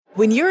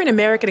When you're an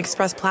American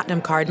Express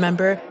Platinum card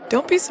member,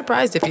 don't be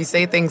surprised if you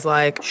say things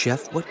like,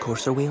 "Chef, what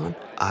course are we on?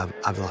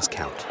 I've lost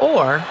count."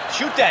 Or,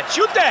 Shoot that!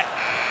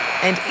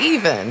 and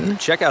even,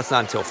 Checkout's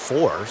not until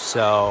 4,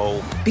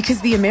 so...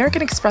 because the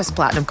American Express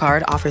Platinum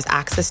Card offers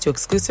access to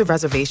exclusive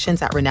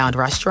reservations at renowned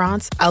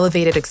restaurants,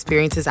 elevated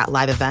experiences at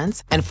live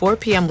events, and 4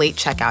 p.m. late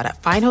checkout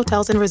at fine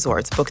hotels and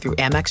resorts booked through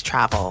Amex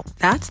Travel.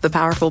 That's the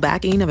powerful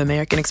backing of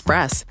American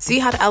Express. See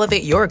how to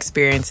elevate your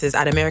experiences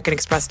at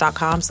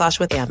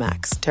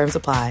americanexpress.com/withAmex. Terms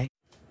apply.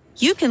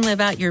 You can live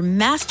out your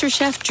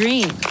MasterChef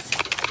dreams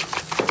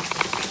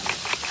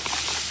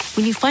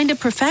when you find a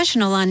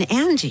professional on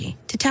Angie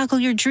to tackle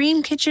your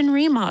dream kitchen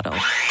remodel.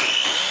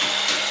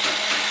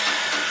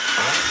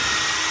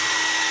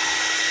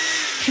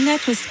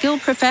 Connect with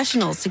skilled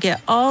professionals to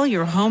get all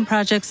your home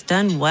projects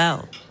done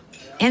well.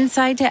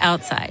 Inside to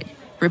outside,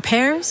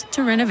 repairs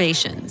to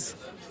renovations.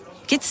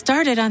 Get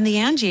started on the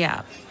Angie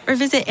app or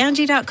visit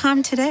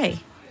Angie.com today.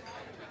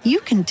 You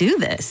can do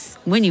this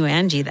when you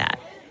Angie that.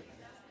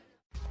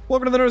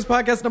 Welcome to the Nerdist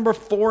Podcast number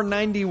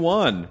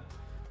 491.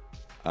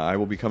 I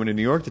will be coming to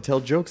New York to tell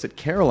jokes at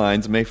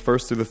Caroline's May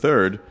 1st through the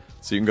 3rd.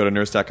 So you can go to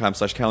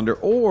nerdist.com/calendar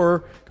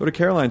or go to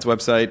Caroline's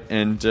website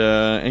and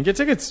get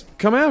tickets.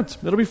 Come out.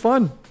 It'll be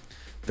fun.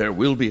 There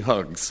will be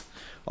hugs.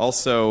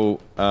 Also,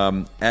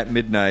 at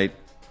midnight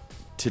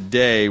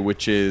today,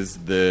 which is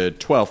the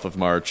 12th of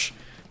March,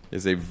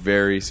 is a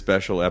very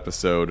special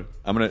episode.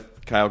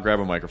 Kyle, grab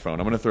a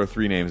microphone. I'm going to throw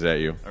 3 names at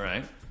you. All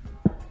right.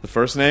 The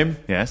first name?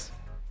 Yes.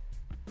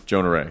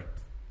 Jonah Ray.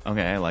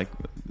 Okay,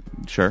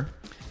 sure.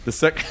 The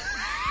second...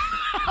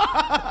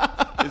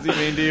 Is he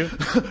mean to you?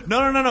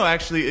 No.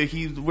 Actually,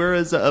 we're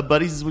as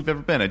buddies as we've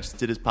ever been. I just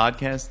did his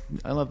podcast.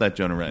 I love that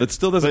Jonah Ray. That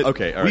still doesn't... But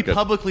okay, all right, we good.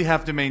 publicly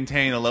have to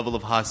maintain a level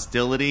of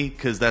hostility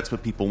because that's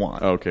what people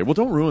want. Okay, well,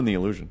 don't ruin the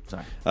illusion.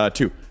 Sorry.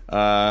 2,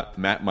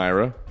 Matt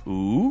Myra.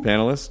 Ooh.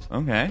 Panelist.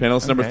 Okay.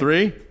 Panelist number Okay.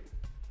 3.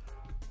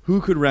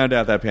 Who could round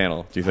out that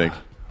panel, do you think?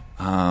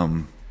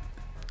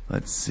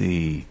 Let's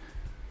see.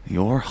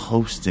 You're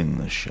hosting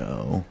the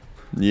show.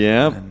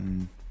 Yeah.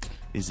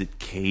 Is it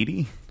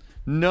Katie?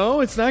 No,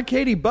 it's not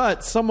Katie,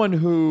 but someone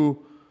who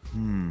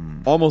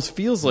almost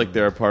feels like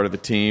they're a part of the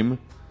team.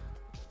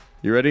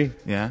 You ready?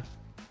 Yeah.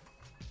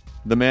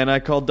 The man I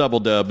call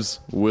Double Dubs,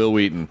 Will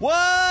Wheaton.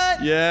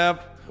 What?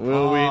 Yep.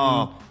 Will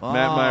Wheaton,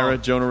 Matt Myra,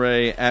 Jonah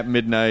Ray, at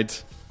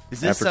midnight.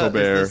 Is this After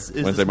Colbert, is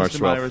Wednesday, this March Mr.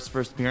 12th. Myra's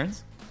first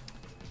appearance?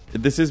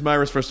 This is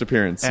Myra's first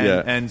appearance, And,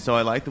 yeah. and so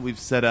I like that we've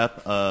set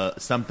up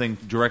something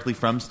directly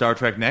from Star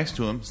Trek next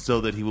to him so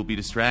that he will be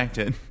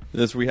distracted.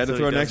 Yes, we had to So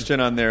throw he Next doesn't-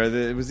 Gen on there.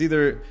 It was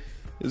either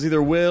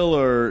Will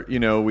or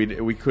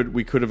we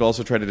could have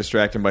also tried to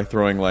distract him by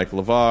throwing like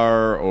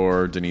LeVar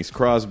or Denise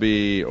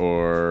Crosby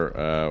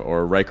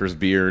or Riker's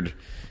beard.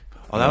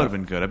 Oh, that would have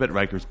been good. I bet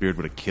Riker's beard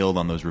would have killed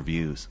on those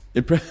reviews.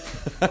 Riker's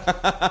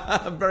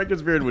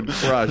beard would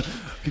crush.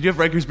 Could you have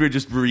Riker's beard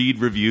just read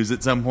reviews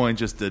at some point,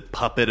 just a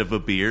puppet of a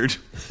beard?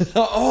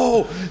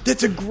 Oh,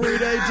 that's a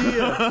great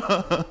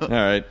idea. All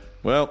right.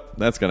 Well,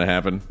 that's going to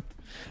happen.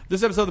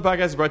 This episode of the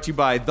podcast is brought to you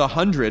by The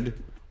 100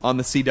 on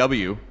the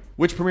CW,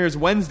 which premieres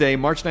Wednesday,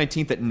 March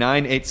 19th at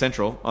 9/8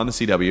 Central on the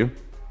CW.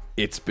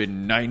 It's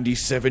been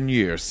 97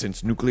 years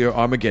since nuclear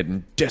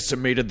Armageddon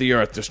decimated the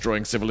Earth,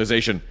 destroying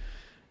civilization.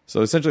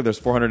 So essentially there's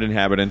 400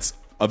 inhabitants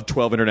of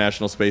 12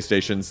 international space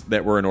stations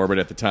that were in orbit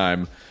at the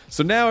time.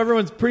 So now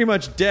everyone's pretty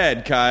much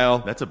dead, Kyle.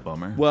 That's a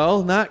bummer.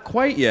 Well, not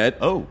quite yet.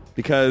 Oh.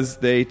 Because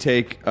they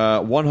take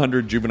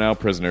 100 juvenile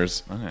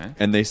prisoners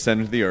and they send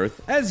them to the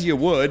Earth, as you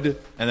would.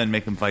 And then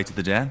make them fight to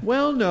the death?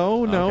 Well,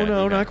 no,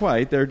 not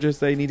quite.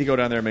 They need to go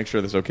down there and make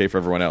sure that's okay for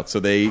everyone else. So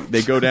they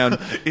go down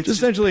It's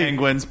essentially just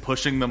penguins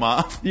pushing them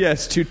off.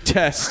 Yes, to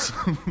test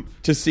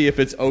to see if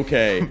it's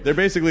okay. They're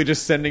basically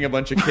just sending a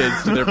bunch of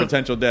kids to their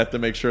potential death to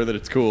make sure that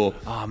it's cool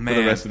Oh, man.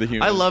 for the rest of the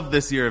humans. I love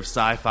this year of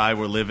sci-fi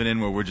we're living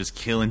in where we're just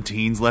killing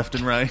teens left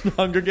and right.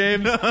 Hunger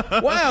Games.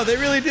 Wow, they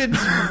really did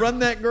run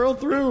that girl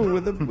through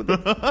with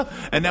a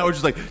And now we're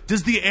just like,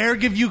 does the air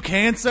give you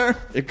cancer?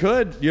 It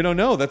could. You don't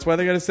know. That's why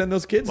they got to send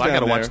those kids Well, I down got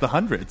to there. watch the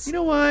hundreds. You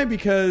know why?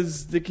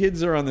 Because the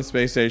kids are on the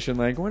space station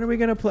like, when are we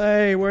going to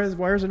play? Why is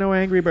there no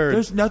Angry Birds?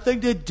 There's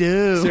nothing to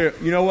do.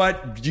 You know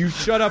what? You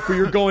shut up or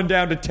you're going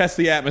down to test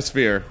the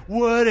atmosphere.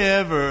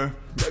 Whatever.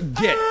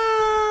 Get.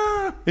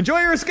 Enjoy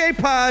your escape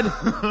pod.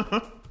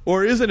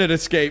 Or is it an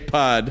escape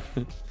pod?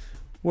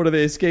 What are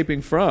they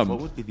escaping from? What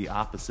would be the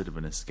opposite of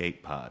an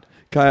escape pod?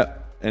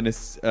 And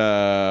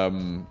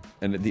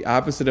the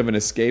opposite of an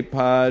escape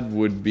pod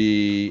would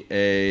be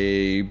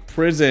a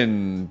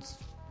prison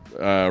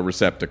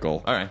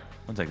receptacle. All right,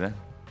 I'll take that.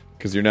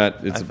 Because you're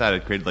not... I thought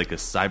it created like a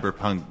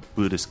cyberpunk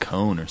Buddhist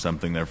cone or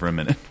something there for a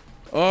minute.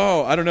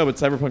 Oh, I don't know, but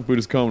Cyberpunk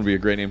Buddhist Cone would be a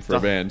great name for a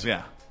band.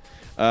 Yeah.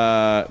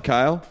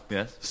 Kyle?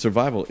 Yes?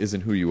 Survival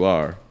isn't who you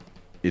are.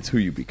 It's who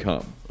you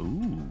become.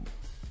 Ooh.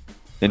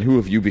 And who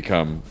have you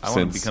become I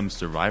want to become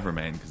Survivor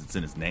Man because it's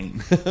in his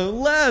name.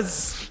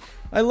 Les!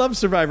 I love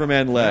Survivor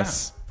Man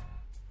Les.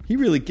 Yeah. He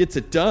really gets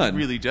it done. He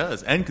really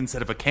does. And can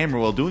set up a camera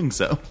while doing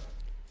so.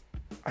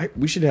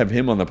 We should have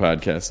him on the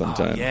podcast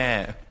sometime. Oh,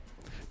 yeah.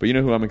 But you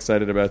know who I'm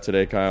excited about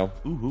today, Kyle?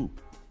 Ooh.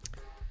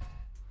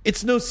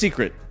 It's no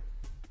secret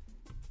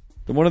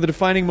that one of the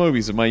defining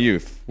movies of my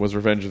youth was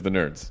Revenge of the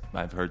Nerds.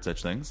 I've heard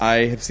such things.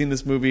 I have seen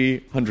this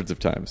movie hundreds of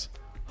times.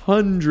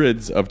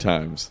 Hundreds of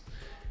times.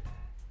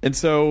 And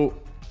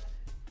so,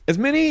 as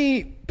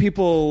many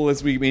people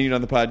as we meet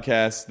on the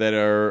podcast that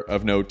are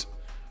of note,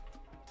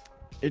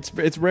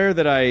 it's rare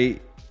that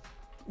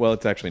well,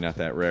 it's actually not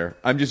that rare.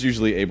 I'm just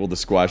usually able to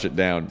squash it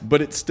down.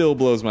 But it still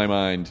blows my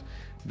mind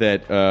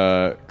that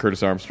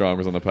Curtis Armstrong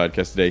was on the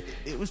podcast today.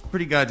 It was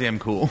pretty goddamn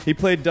cool. He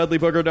played Dudley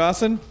Booger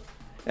Dawson,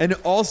 and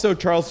also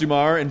Charles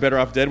Dumas in Better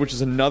Off Dead, which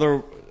is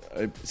another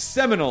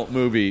seminal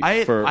movie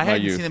for my I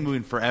hadn't youth. seen that movie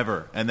in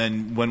forever. And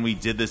then when we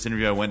did this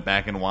interview, I went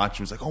back and watched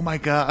and was like, oh my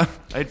God,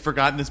 I had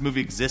forgotten this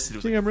movie existed. It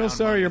was Gee, like I'm real found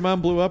sorry money. your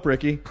mom blew up,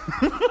 Ricky.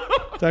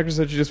 Doctor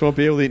said you just won't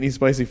be able to eat any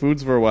spicy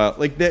foods for a while.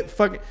 Like that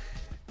fuck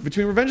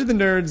between Revenge of the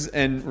Nerds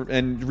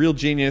and Real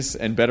Genius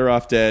and Better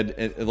Off Dead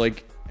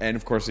and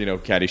of course,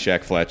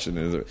 Caddyshack Fletch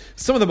and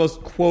some of the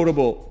most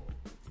quotable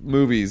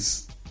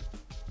movies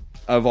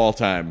of all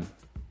time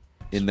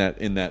in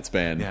that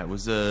span. Yeah, it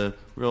was a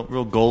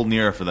real golden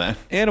era for that.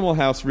 Animal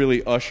House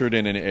really ushered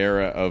in an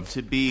era of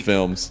To be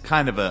films.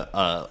 kind of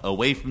a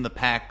away from the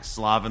pack,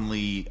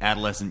 slovenly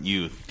adolescent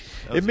youth.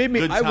 That It was a made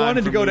me. good I time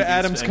wanted to for go to movies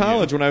Adams and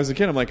College youth. when I was a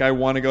kid. I'm like, I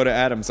want to go to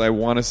Adams. I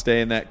want to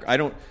stay in that. I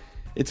don't.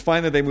 It's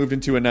fine that they moved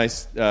into a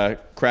nice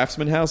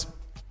craftsman house,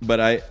 but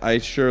I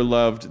sure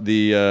loved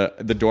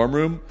the dorm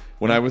room.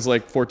 When I was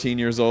like 14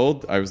 years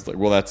old, I was like,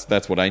 well,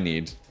 that's what I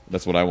need.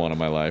 That's what I want in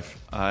my life.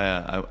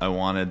 I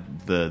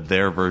wanted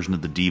their version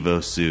of the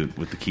Devo suit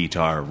with the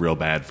keytar real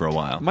bad for a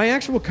while. My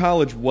actual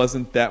college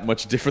wasn't that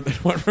much different than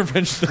what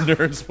Revenge of the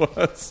Nerds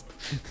was.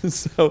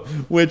 So,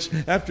 which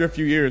after a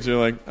few years, you're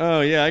like,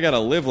 oh yeah, I gotta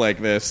live like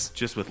this.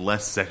 Just with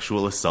less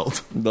sexual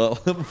assault. With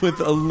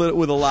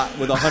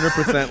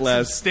 100%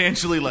 less,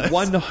 Substantially less.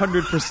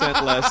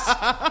 100%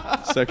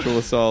 less sexual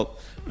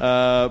assault.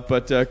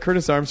 But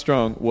Curtis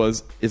Armstrong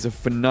is a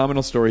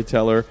phenomenal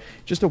storyteller,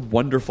 just a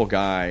wonderful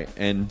guy,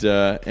 and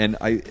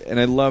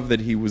I love that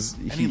he was.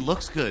 And he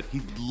looks good.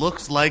 He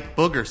looks like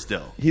Booger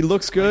still. He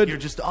looks good. Like you're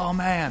just, oh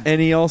man.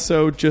 And he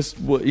also just,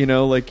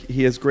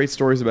 he has great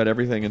stories about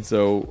everything. And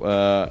so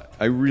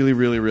I really,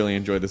 really, really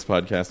enjoy this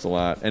podcast a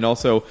lot. And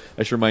also,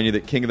 I should remind you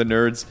that King of the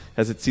Nerds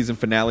has its season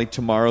finale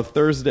tomorrow,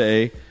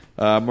 Thursday,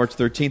 March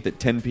 13th at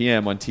 10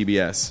 p.m. on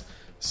TBS.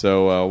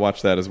 So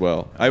watch that as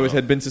well. I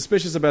had been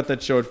suspicious about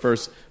that show at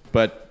first,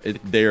 but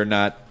they are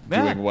not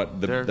doing what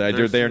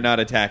they are not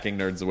attacking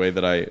nerds the way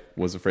that I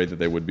was afraid that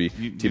they would be.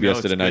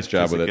 TBS did a nice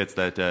job with it. It gets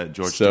that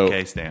George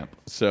Takei stamp.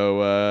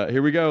 So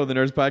here we go, the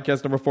Nerds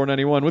Podcast number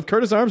 491 with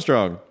Curtis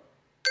Armstrong.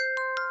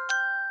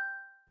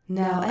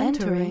 Now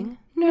entering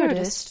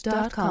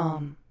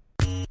Nerdist.com.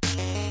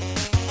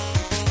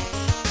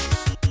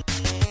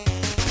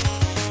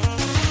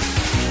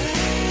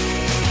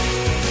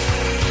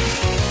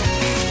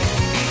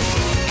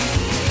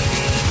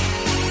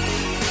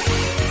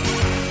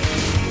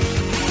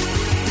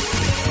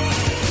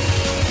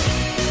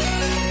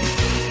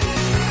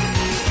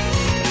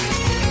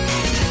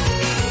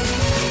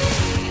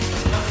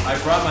 I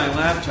brought my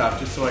laptop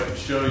just so I could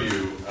show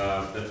you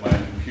that my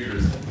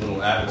computer's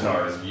little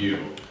avatar is you,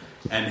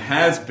 and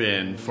has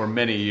been for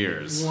many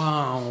years.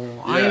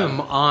 Wow, I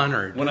am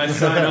honored. When I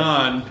sign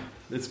on,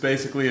 it's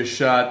basically a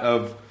shot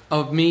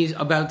of me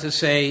about to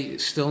say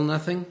still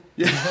nothing?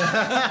 That's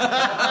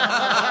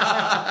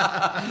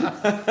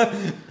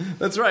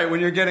right. When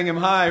you're getting him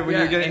high,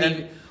 you're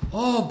getting.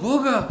 Oh,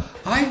 Booger,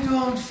 I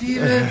don't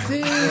feel a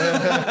thing.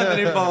 And then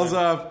he falls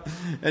off,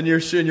 and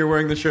you're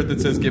wearing the shirt that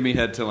says "Give me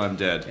head till I'm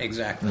dead."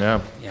 Exactly.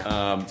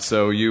 Yeah.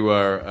 So you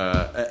are.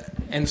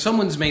 And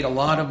someone's made a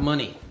lot of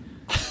money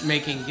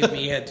making "Give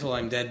me head till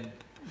I'm dead"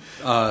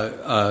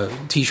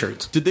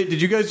 T-shirts.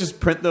 Did you guys just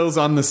print those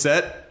on the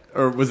set,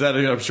 or was that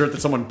a shirt that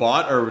someone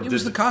bought? Or It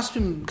was the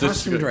costume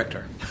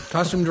director.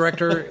 Costume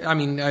director. I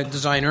mean,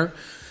 designer.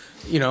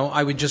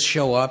 I would just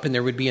show up, and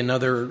there would be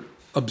another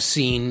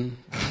obscene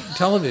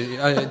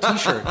television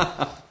T-shirt,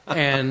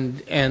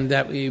 and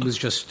that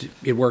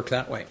it worked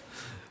that way.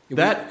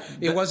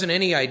 It wasn't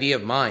any idea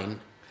of mine.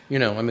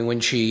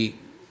 When she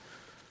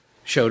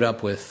showed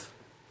up with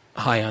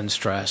high on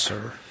stress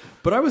or.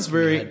 But I was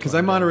because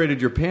I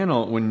moderated your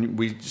panel when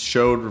we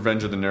showed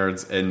Revenge of the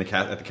Nerds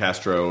at the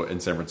Castro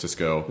in San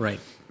Francisco, right?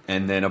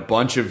 And then a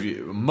bunch of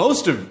you,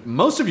 most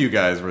of you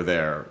guys were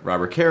there.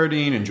 Robert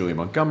Carradine and Julie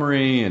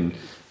Montgomery and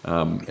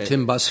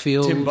Tim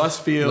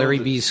Busfield, Larry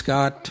B.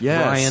 Scott,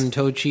 yes. Brian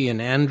Tochi, and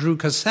Andrew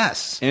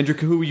Cassess. Andrew,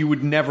 who you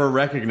would never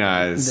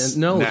recognize.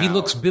 No, now. He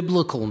looks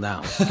biblical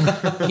now.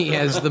 He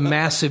has the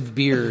massive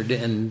beard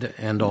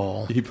and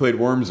all. He played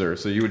Wormser,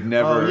 so you would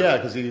never. Oh yeah,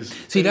 because he's.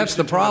 See, that's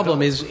the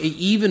problem. Is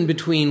even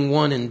between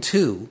 1 and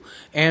 2,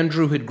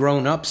 Andrew had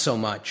grown up so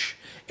much.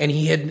 And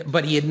he had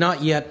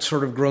not yet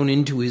sort of grown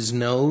into his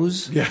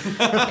nose. Yeah.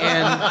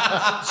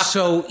 And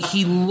so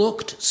he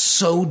looked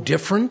so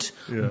different,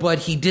 but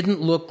he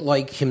didn't look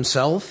like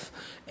himself.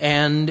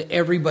 And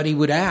everybody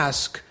would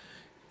ask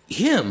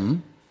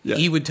him, Yeah.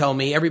 He would tell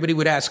me, everybody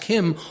would ask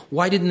him,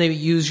 why didn't they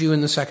use you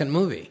in the second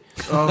movie?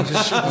 Oh,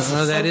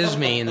 that is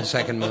me in the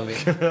second movie.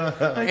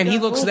 And he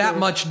looks that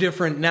much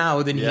different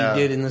now than he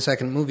did in the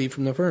second movie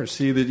from the first.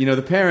 See,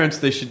 the parents,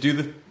 they should do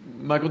the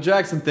Michael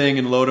Jackson thing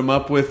and load him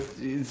up with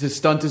to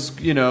stunt his,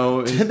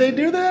 Did they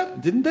do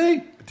that? Didn't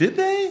they? Did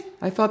they?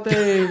 I thought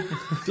they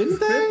didn't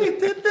they?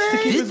 Did they? To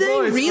keep Did his they?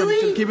 voice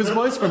Really? to keep his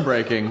voice from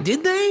breaking.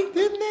 Did they?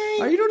 Didn't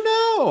they? You don't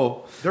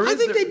know. I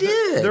think they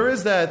did. There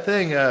is that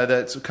thing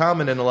that's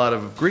common in a lot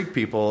of Greek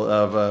people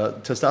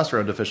of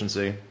testosterone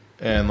deficiency.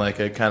 And like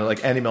a kind of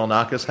like Andy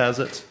Milonakis has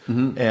it.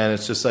 And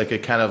it's just like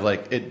it kind of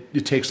like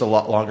it takes a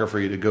lot longer for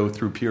you to go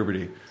through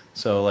puberty.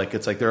 So like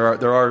it's like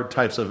there are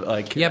types of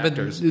like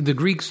actors. But the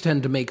Greeks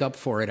tend to make up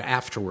for it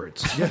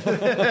afterwards.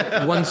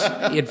 Once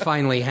it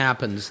finally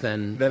happens,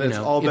 then it's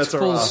all bets it's are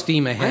full off.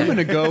 steam I'm ahead. going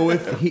to go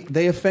with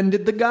they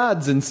offended the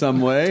gods in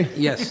some way,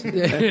 Yes,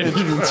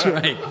 that's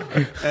right.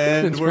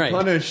 and That's were right.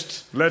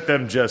 punished. Let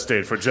them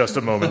gestate for just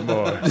a moment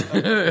more.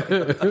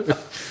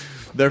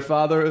 Their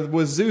father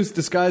was Zeus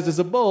disguised as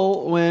a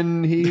bull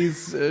when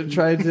he's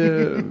tried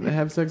to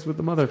have sex with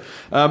the mother.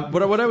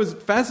 But what I was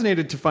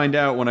fascinated to find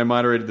out when I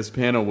moderated this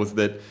panel was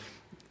that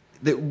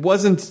it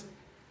wasn't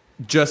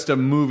just a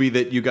movie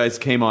that you guys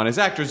came on as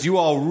actors. You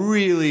all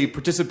really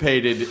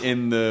participated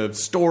in the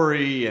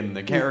story and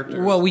the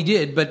characters. Well, we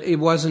did, but it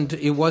wasn't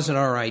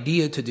our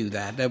idea to do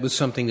that. That was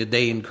something that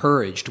they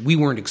encouraged. We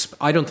weren't.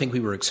 I don't think we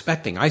were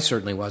expecting. I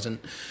certainly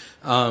wasn't.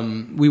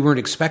 We weren't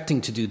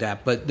expecting to do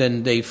that, but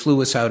then they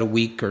flew us out a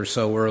week or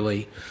so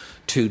early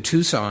to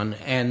Tucson,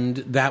 and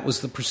that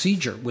was the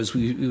procedure. Was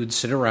we would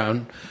sit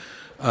around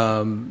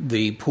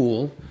the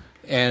pool,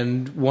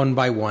 and one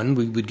by one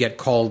we would get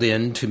called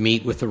in to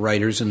meet with the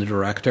writers and the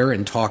director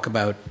and talk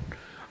about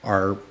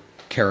our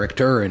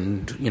character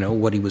and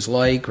what he was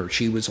like or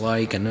she was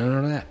like and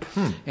none of that.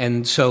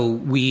 And so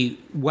we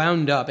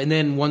wound up, and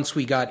then once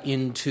we got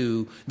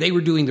into, they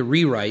were doing the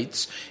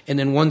rewrites, and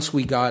then once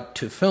we got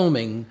to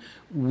filming,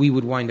 we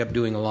would wind up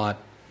doing a lot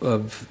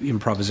of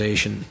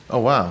improvisation. Oh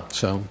wow!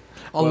 So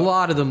a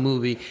lot of the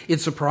movie,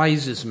 it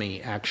surprises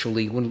me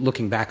actually when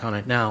looking back on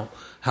it now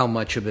how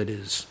much of it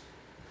is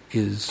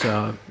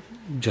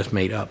just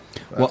made up.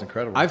 That's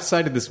incredible. I've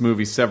cited this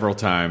movie several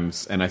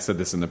times, and I said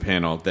this in the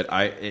panel, that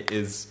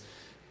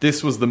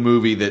this was the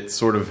movie that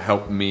sort of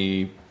helped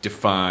me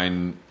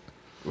define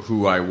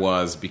who I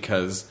was,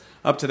 because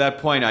up to that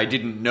point I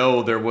didn't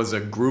know there was a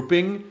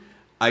grouping.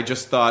 I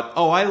just thought,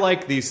 I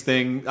like these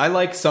things. I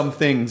like some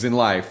things in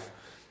life,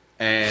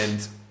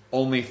 and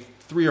only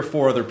 3 or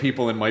 4 other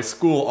people in my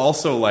school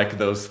also like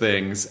those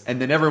things, and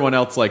then everyone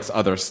else likes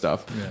other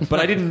stuff. Yeah. But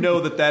I didn't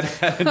know that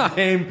had a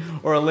name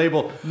or a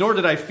label, nor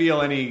did I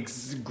feel any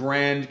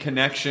grand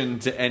connection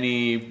to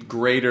any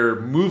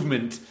greater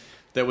movement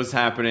that was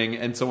happening.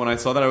 And so when I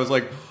saw that, I was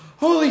like,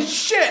 holy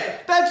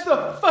shit, that's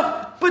the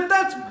fuck, but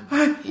that's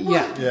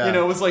yeah.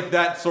 It was like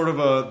that sort of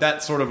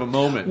a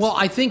moment. Well,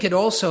 I think it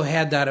also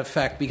had that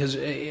effect because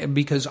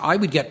I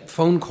would get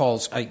phone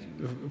calls.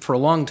 For a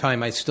long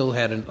time I still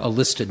had a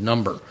listed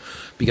number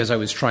because I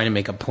was trying to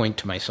make a point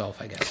to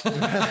myself, I guess.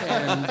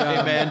 And,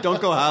 hey man,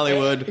 don't go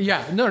Hollywood.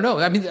 Yeah, no.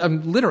 I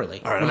mean,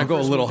 literally. All right, when I'll go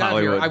a little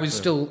Hollywood.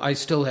 Here, I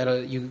still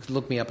had you could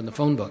look me up in the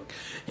phone book,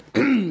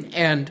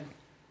 and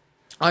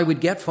I would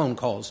get phone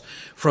calls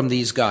from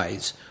these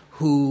guys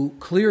who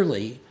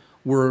clearly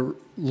were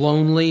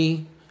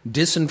lonely,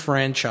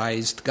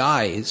 disenfranchised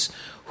guys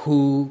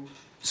who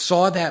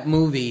saw that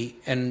movie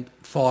and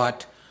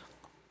thought,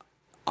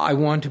 I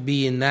want to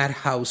be in that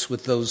house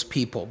with those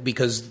people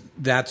because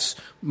that's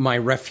my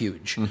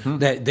refuge. Mm-hmm.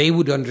 That they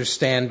would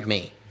understand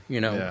me,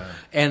 Yeah.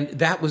 And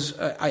that was,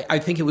 I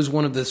think it was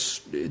one of the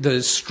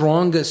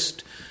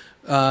strongest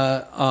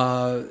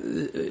the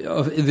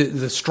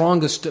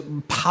strongest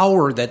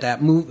power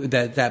that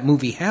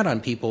movie had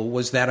on people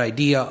was that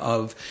idea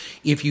of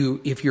if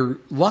you're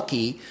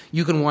lucky,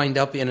 you can wind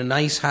up in a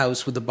nice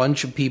house with a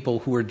bunch of people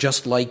who are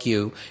just like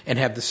you and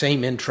have the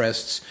same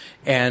interests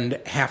and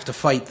have to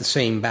fight the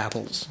same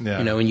battles,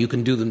 and you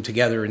can do them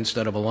together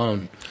instead of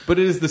alone. But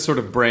it is this sort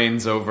of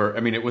brains over. I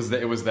mean, it was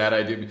that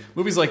idea.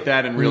 Movies like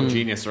that and Real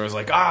Genius are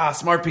like,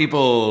 smart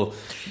people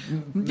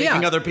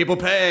making other people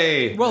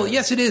pay. Well,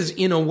 yes, it is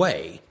in a way.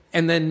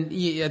 And then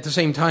at the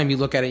same time, you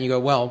look at it and you go,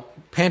 well,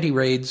 panty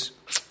raids.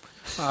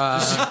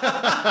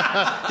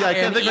 I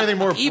can't think of anything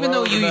more. Even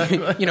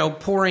though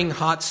pouring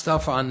hot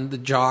stuff on the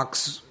jock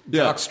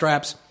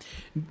straps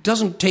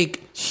doesn't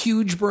take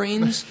huge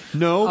brains.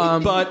 No,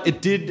 but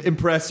it did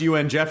impress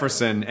UN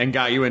Jefferson and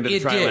got you into the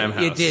Tri-Lam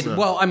house. It did.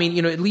 Well, I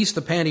mean, at least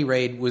the panty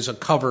raid was a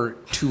cover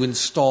to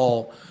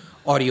install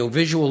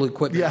audiovisual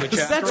equipment, Yeah, which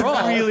that's after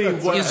all really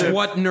what is the-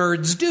 what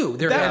nerds do.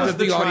 They're That head was of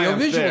the the triumph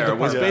audiovisual there,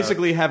 was department.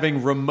 basically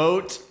having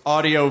remote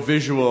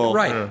audio-visual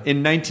Right.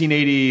 in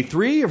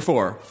 1983 or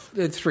 4?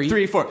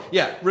 3. 4.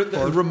 Yeah,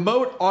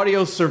 remote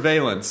audio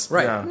surveillance.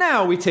 Right. Yeah.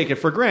 Now we take it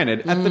for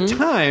granted. At the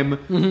time,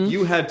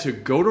 you had to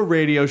go to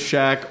Radio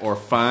Shack or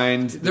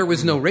find... There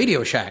was no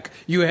Radio Shack.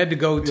 You had to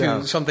go to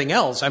Yeah. something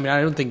else. I mean,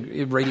 I don't think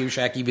Radio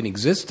Shack even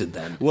existed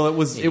then. Well, it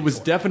was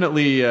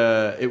definitely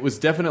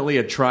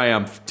a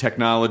triumph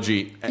technology.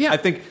 Yeah. I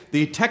think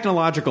the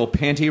technological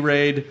panty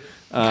raid.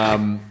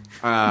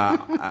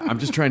 I'm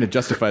just trying to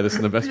justify this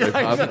in the best way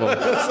possible.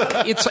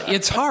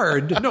 It's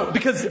hard. No,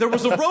 because there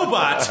was a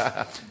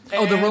robot.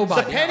 Oh, the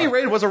robot. The panty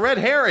raid was a red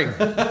herring.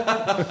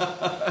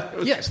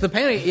 Yes, the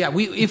panty. Yeah,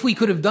 if we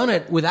could have done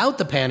it without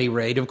the panty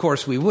raid, of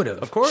course we would have.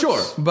 Of course.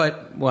 Sure.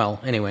 But, well,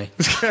 anyway.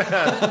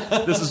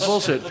 This is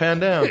bullshit. Pan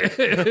down.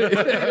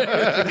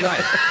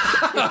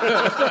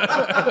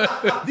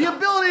 The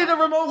ability to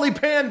remotely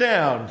pan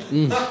down.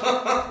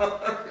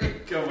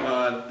 Come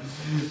on.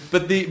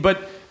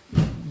 But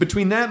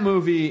between that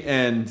movie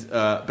and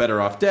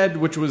Better Off Dead,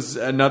 which was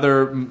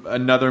another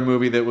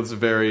movie that was a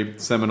very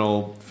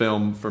seminal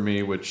film for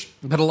me, which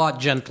But a lot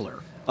gentler.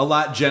 a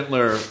lot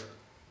gentler.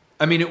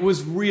 I mean, it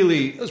was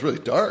really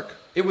dark.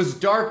 It was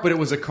dark, but it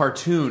was a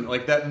cartoon,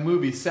 like that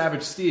movie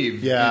Savage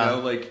Steve. Yeah. You know,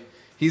 like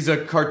he's a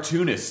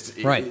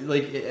cartoonist, Right.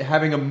 Like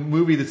having a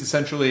movie that's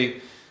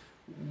essentially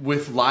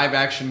with live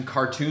action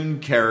cartoon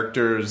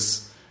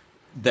characters.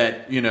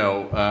 That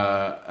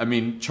I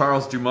mean,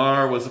 Charles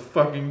Dumas was a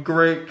fucking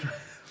great.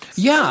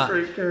 Yeah,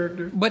 great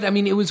character. But I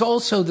mean, it was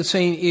also the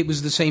same. It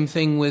was the same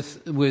thing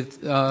with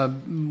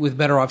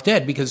Better Off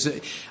Dead, because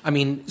I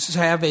mean,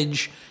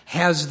 Savage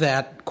has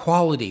that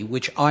quality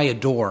which I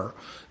adore,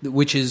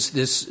 which is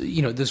this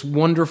this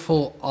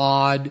wonderful,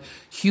 odd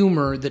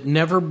humor that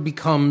never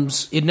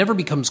becomes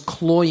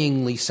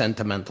cloyingly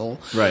sentimental.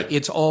 Right.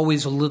 It's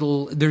always a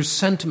little. There's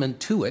sentiment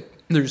to it.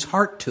 There's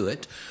heart to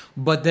it.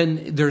 But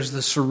then there's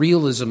the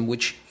surrealism,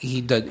 which he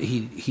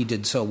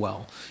did so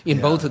well in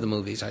both of the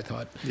movies, I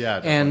thought. Yeah,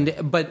 and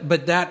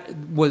but that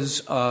was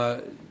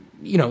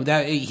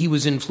that he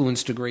was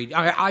influenced a great.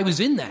 I was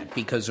in that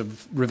because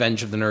of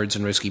Revenge of the Nerds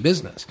and Risky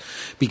Business,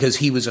 because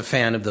he was a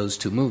fan of those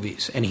two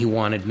movies and he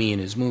wanted me in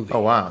his movie. Oh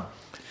wow,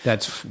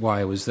 that's why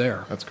I was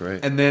there. that's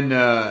great. And then we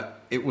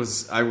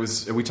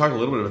talked a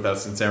little bit about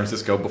that in San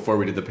Francisco before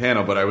we did the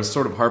panel, but I was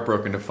sort of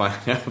heartbroken to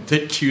find out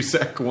that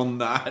Cusack will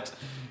not.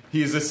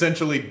 He's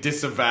essentially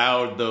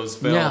disavowed those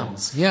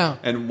films, Yeah.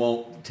 and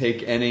won't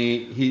take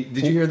any.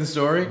 Did you hear the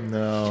story?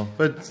 No,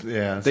 but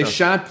yeah, They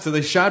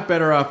shot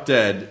Better Off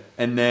Dead,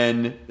 and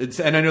then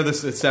and I know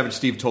this. Savage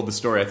Steve told the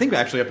story. I think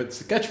actually up at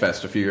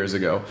Sketchfest a few years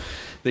ago.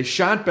 They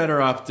shot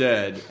Better Off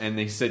Dead, and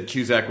they said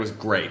Cusack was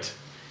great.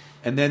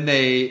 And then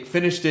they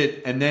finished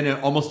it, and then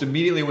it almost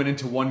immediately went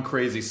into One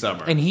Crazy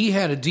Summer. And he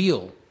had a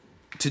deal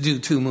to do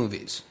two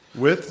movies.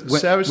 with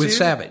Savage. With Steve?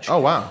 Savage. Oh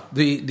wow.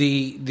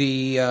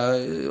 The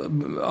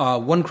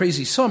One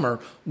Crazy Summer,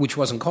 which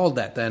wasn't called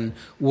that then,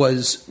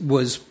 was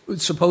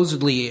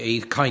supposedly a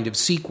kind of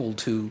sequel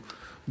to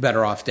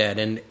Better Off Dead,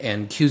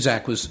 and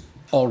Cusack was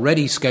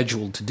already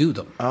scheduled to do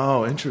them.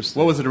 Oh, interesting.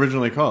 What was it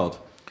originally called?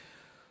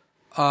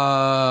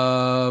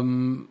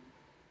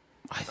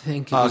 I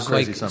think it was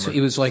Crazy like Summer.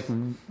 it was like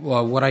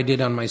What I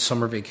Did on My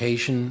Summer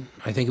Vacation.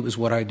 I think it was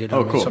What I Did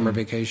on My Cool. Summer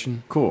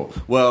Vacation. Cool.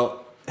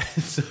 Well,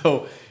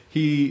 so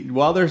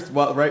while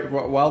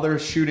they're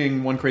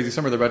shooting One Crazy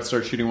Summer, they're about to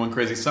start shooting One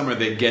Crazy Summer.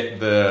 They get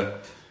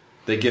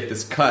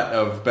this cut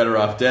of Better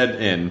Off Dead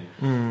in,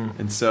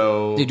 and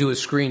so They do a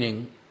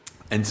screening.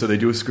 And so they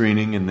do a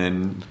screening, and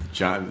then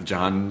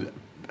John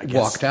I guess,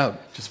 Walked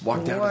out. Just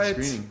walked out of What?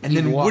 the screening, and He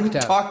then walked wouldn't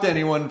out. talk to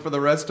anyone for the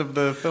rest of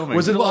the filming.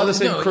 Was it a lot of the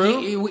same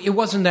crew? It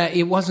wasn't that.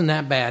 It wasn't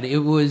that bad. It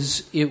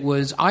was.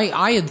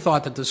 I had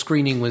thought that the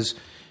screening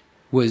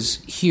was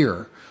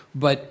here,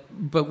 but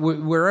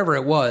wherever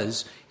it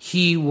was,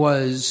 he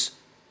was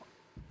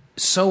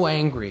so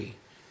angry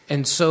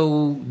and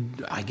so,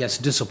 I guess,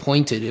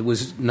 disappointed. It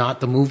was not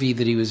the movie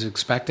that he was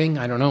expecting.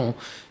 I don't know.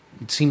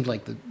 It seemed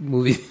like the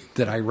movie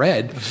that I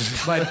read,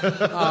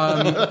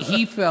 but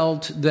he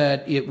felt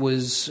that it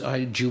was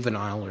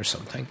juvenile or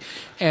something,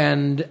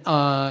 and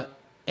so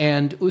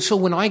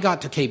when I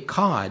got to Cape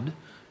Cod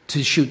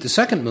to shoot the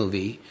second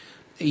movie,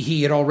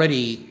 he had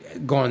already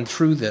gone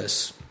through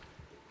this,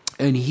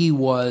 and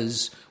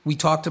we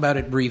talked about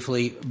it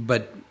briefly,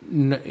 but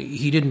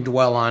he didn't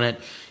dwell on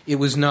it. It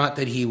was not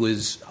that he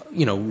was,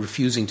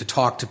 refusing to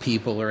talk to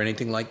people or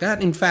anything like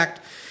that. In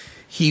fact,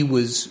 he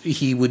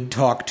would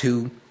talk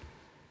to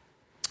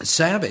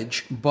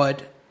Savage,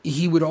 but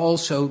he would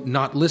also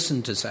not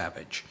listen to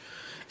Savage,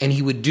 and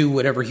he would do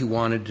whatever he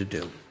wanted to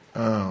do.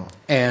 Oh.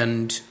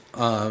 And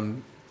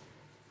then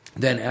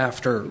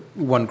after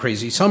One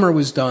Crazy Summer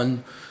was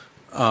done,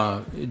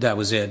 that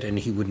was it, and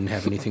he wouldn't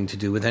have anything to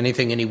do with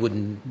anything, and he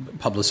wouldn't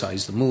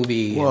publicize the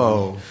movie.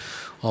 Whoa. And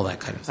all that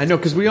kind of thing. I know,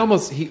 because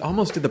he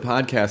almost did the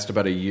podcast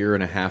about a year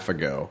and a half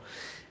ago,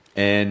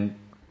 and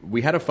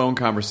we had a phone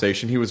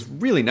conversation. He was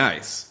really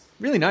nice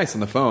on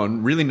the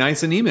phone, really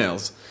nice in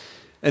emails.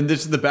 And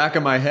this in the back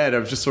of my head, I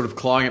was just sort of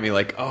clawing at me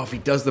like, oh, if he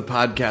does the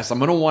podcast, I'm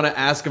going to want to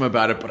ask him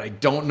about it, but I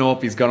don't know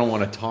if he's going to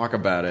want to talk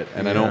about it.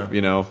 And I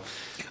don't,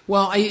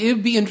 Well, it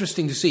would be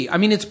interesting to see. I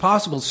mean, it's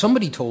possible.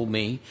 Somebody told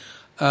me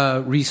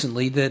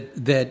recently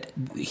that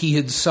he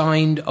had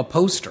signed a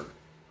poster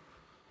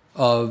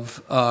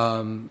of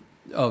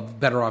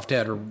Better Off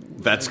Dead.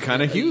 That's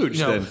kind of huge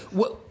then.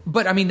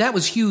 But, I mean, that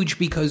was huge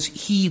because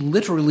he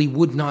literally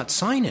would not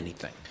sign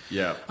anything.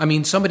 Yeah. I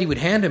mean, somebody would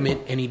hand him it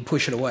and he'd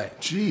push it away.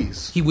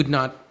 Jeez. He would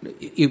not.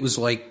 It was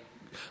like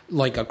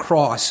a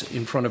cross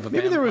in front of a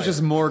Maybe there was vampire.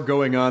 just more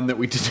going on that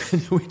we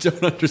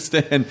don't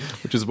understand,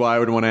 which is why I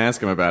would want to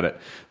ask him about it.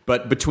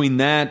 But between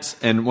that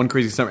and One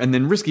Crazy Summer, and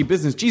then Risky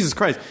Business, Jesus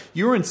Christ,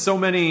 you were in so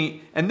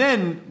many, and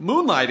then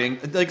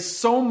Moonlighting, like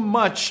so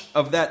much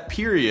of that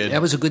period.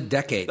 That was a good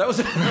decade. That was.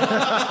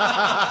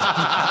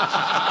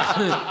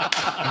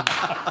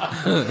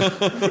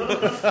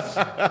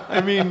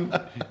 I mean,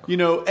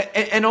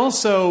 and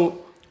also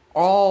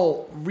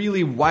all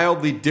really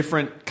wildly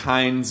different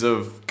kinds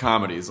of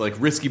comedies. Like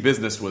Risky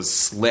Business was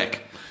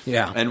slick,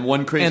 Yeah. and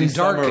One Crazy And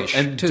Summer, darkish,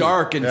 and too.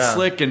 dark and Yeah.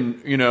 slick,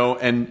 and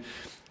and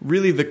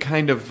really the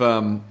kind of.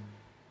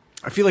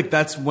 I feel like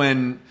that's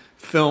when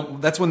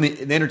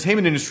the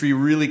entertainment industry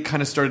really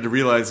kind of started to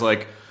realize,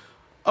 like,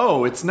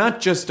 oh, it's not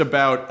just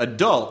about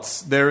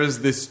adults. There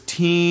is this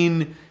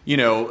teen,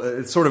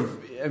 sort of.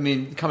 I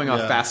mean, coming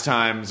off Fast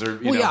Times, or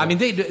Well, yeah, I mean,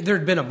 there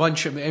had been a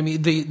bunch of. I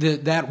mean,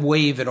 that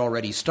wave had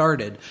already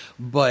started,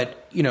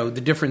 but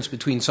the difference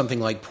between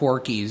something like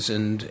Porky's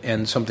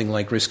and something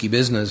like Risky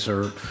Business,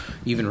 or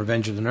even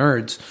Revenge of the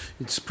Nerds,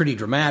 it's pretty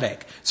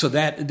dramatic. So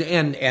that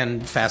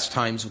and Fast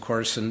Times, of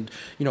course, and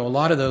a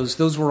lot of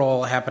those were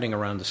all happening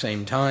around the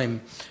same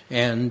time,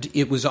 and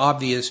it was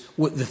obvious.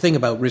 The thing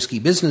about Risky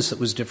Business that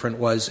was different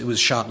was it was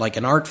shot like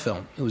an art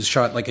film. It was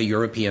shot like a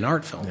European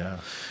art film. Yeah.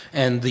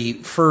 And the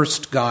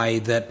first guy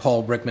that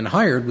Paul Brickman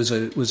hired was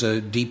a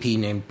DP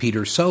named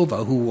Peter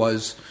Sova, who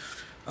was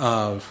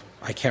I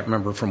can't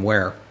remember from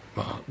where.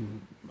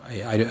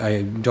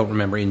 I don't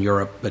remember, in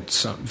Europe, but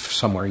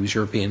somewhere he was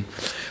European.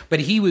 But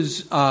he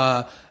was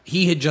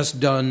he had just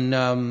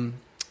done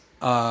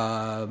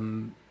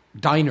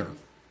Diner,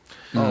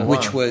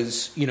 which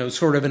was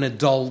sort of an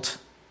adult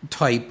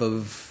type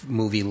of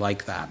movie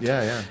like that.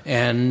 Yeah.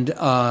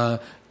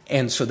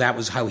 And so that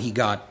was how he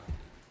got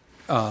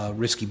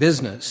Risky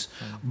Business.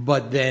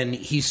 But then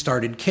he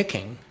started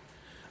kicking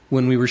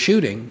when we were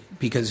shooting,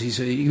 because he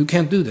said, you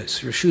can't do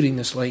this. You're shooting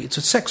this like it's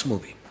a sex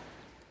movie.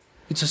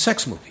 It's a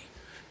sex movie.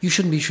 You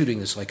shouldn't be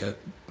shooting this like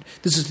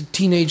this is a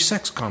teenage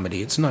sex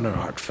comedy. It's not an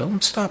art film.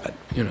 Stop it,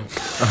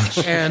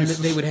 And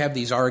they would have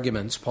these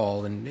arguments,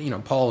 Paul,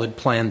 and Paul had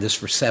planned this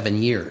for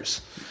 7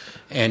 years,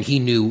 and he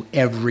knew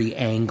every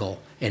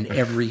angle and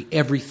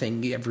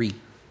everything, every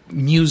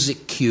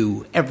music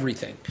cue,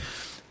 everything.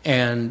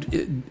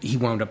 And he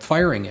wound up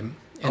firing him,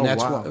 and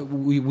that's why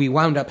we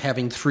wound up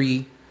having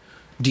 3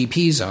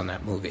 DPs on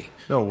that movie.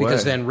 No way.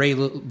 Because then Ray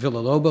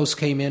Villalobos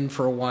came in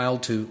for a while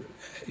to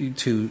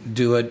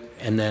do it,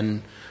 and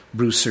then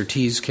Bruce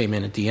Surtees came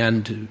in at the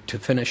end to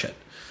finish it.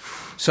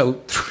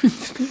 So,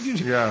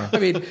 Yeah. I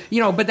mean,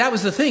 but that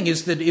was the thing,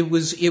 is that it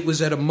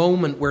was at a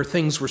moment where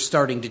things were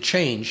starting to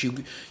change.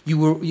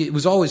 It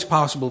was always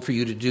possible for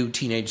you to do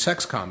teenage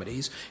sex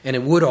comedies, and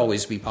it would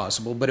always be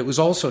possible, but it was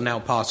also now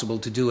possible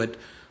to do it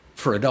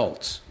for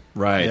adults.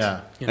 right,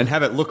 Yeah. and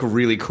have it look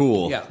really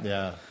cool. Yeah.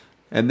 Yeah.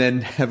 And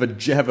then have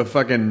a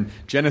fucking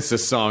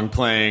Genesis song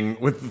playing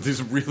with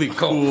this really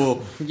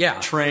cool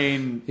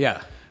train.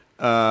 Yeah.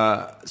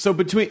 So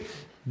it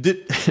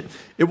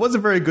was a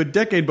very good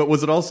decade, but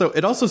was it also?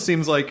 It also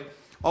seems like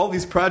all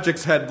these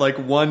projects had like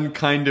one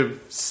kind of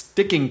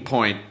sticking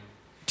point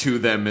to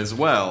them as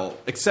well,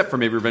 except for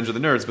maybe Revenge of the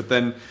Nerds. But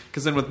then,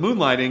 because then with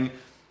Moonlighting,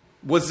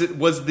 was the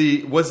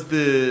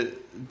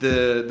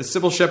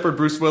Sybil Shepherd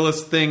Bruce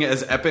Willis thing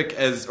as epic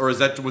as, or was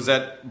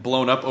that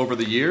blown up over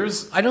the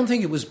years? I don't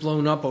think it was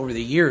blown up over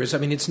the years. I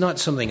mean, it's not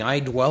something I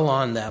dwell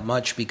on that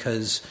much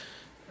because,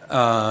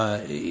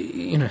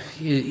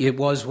 it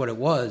was what it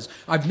was.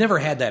 I've never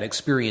had that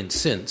experience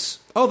since.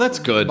 Oh, that's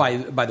good. By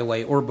the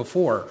way, or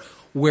before,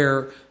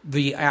 where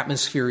the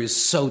atmosphere is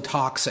so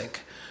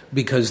toxic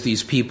because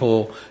these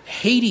people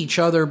hate each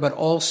other, but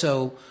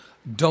also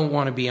don't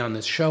want to be on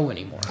this show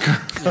anymore.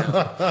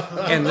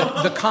 And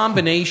the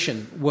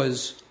combination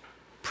was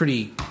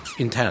pretty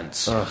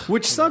intense.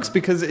 Which sucks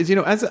because,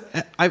 as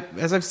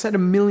I've said a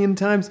million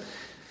times,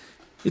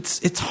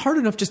 it's hard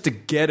enough just to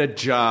get a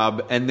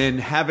job and then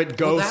have it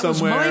go Well, that was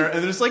somewhere, my-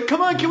 and it's like,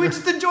 come on, can we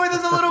just enjoy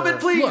this a little bit,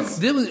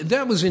 please? Look,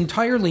 that was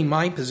entirely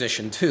my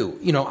position too.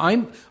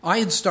 I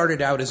had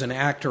started out as an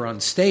actor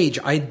on stage.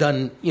 I'd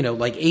done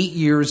like 8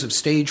 years of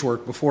stage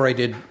work before I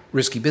did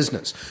Risky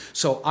Business.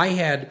 So I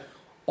had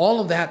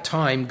all of that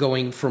time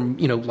going from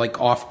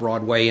like off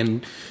Broadway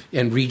and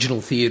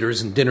regional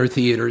theaters and dinner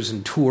theaters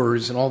and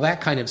tours and all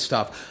that kind of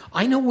stuff.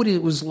 I know what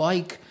it was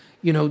like,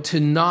 to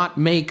not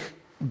make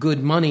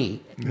good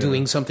money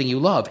doing something you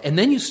love, and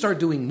then you start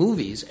doing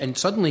movies, and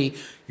suddenly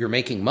you're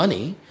making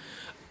money,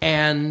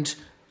 and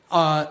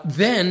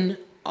then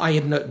I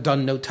had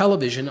done no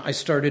television. I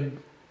started,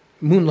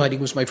 Moonlighting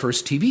was my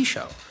first TV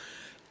show.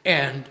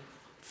 And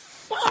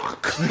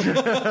fuck!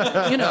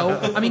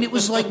 It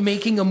was like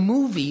making a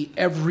movie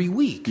every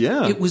week.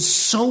 Yeah. It was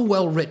so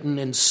well written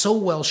and so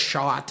well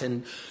shot,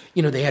 and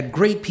they had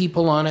great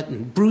people on it,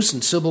 and Bruce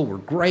and Sybil were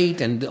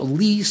great, and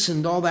Elise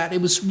and all that.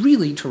 It was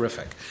really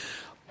terrific.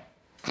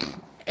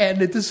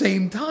 And at the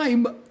same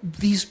time,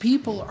 these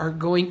people are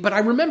going... But I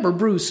remember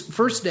Bruce,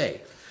 first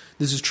day,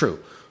 this is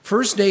true,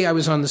 first day I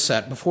was on the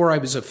set, before I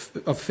was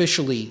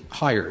officially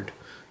hired,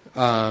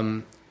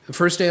 the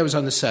first day I was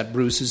on the set,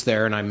 Bruce is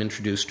there, and I'm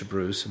introduced to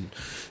Bruce and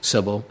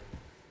Sybil.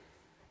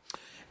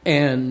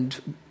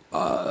 And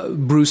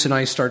Bruce and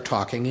I start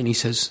talking, and he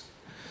says,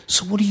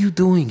 "So what are you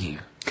doing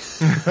here?"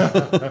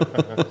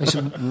 I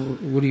said,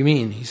 "What do you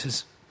mean?" He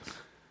says,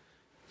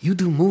 "You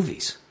do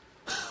movies.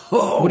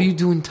 What are you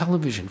doing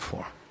television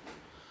for?"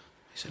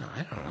 I said,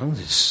 "I don't know.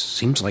 This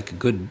seems like a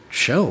good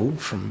show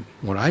from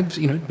what I've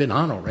been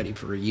on already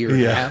for a year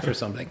and a half or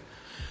something."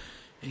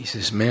 And he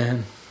says,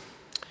 "Man,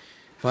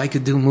 if I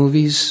could do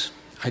movies,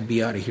 I'd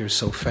be out of here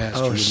so fast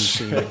you wouldn't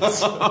see it."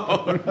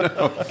 Oh,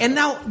 no. And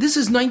now this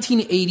is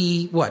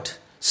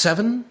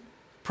 1987,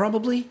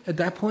 probably at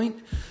that point.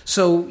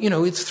 So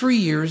it's 3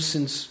 years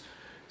since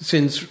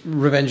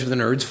Revenge of the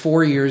Nerds,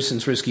 4 years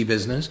since Risky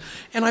Business,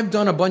 and I've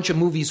done a bunch of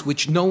movies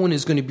which no one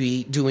is going to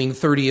be doing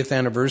 30th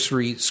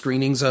anniversary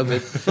screenings of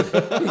it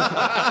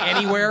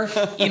anywhere,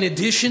 in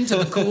addition to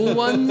the cool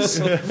ones,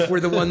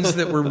 were the ones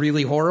that were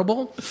really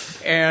horrible.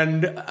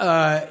 And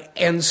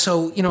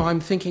so, I'm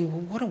thinking,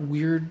 well, what a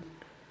weird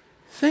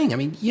thing. I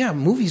mean, yeah,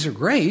 movies are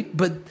great,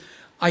 but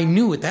I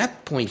knew at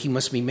that point he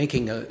must be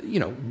making a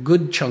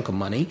good chunk of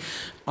money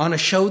on a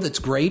show that's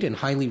great and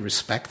highly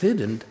respected,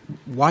 and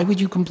why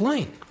would you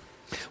complain?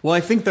 Well,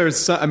 I think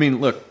there's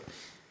look,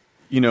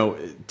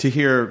 to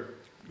hear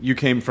you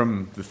came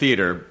from the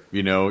theater,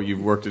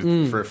 you've worked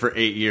for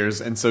 8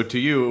 years, and so to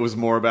you it was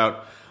more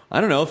about,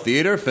 I don't know,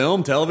 theater,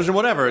 film, television,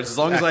 whatever. As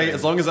long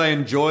as I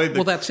enjoyed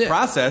the that's it.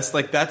 process,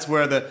 like that's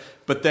where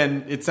but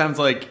then it sounds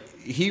like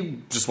he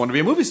just wanted to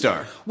be a movie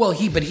star. Well,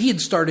 he had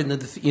started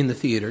in the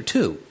theater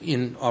too,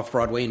 in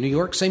off-Broadway in New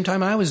York, same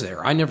time I was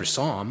there. I never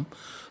saw him,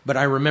 but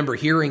I remember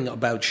hearing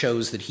about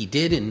shows that he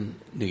did in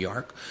New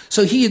York.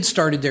 So he had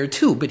started there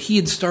too, but he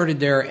had started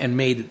there and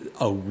made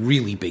a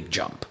really big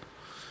jump.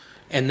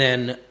 And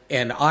then,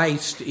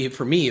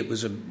 for me, it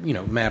was a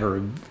matter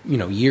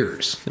of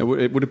years.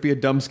 Would it be a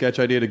dumb sketch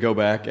idea to go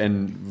back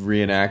and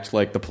reenact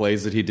like the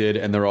plays that he did,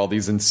 and they're all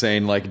these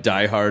insane like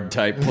Die Hard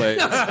type plays?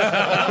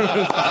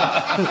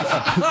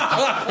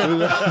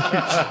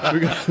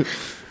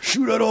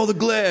 Shoot out all the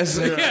glass.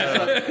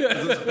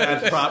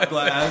 Bad prop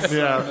glass.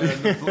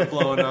 Yeah,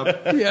 blowing up.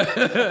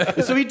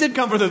 Yeah. So he did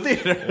come from the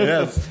theater.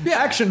 Yes. Yeah.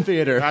 Action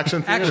theater.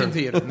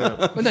 No.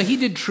 Well, no, he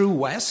did True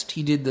West.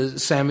 He did the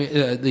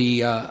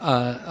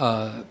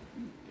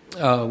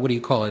what do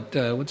you call it?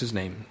 What's his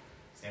name?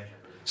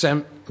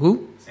 Sam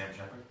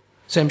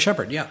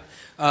Shepard. Yeah.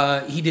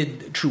 He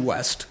did True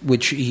West,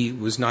 which he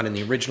was not in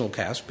the original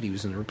cast, but he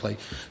was in the replay.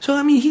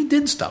 So he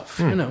did stuff.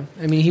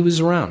 He was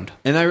around.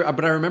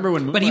 But I remember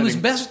when. But he was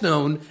best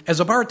known as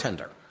a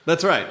bartender.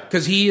 That's right,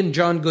 because he and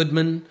John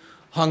Goodman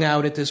hung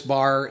out at this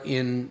bar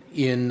in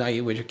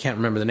which I can't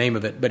remember the name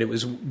of it, but it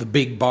was the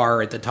big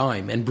bar at the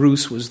time, and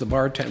Bruce was the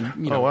bartender.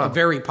 A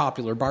very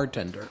popular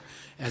bartender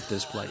at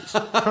this place.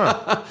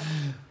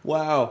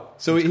 Wow!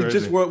 So he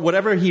just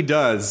whatever he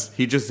does,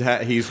 he's just.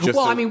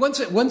 Well,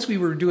 once we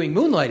were doing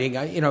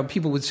Moonlighting,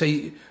 people would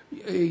say,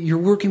 "You're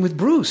working with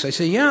Bruce." I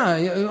say,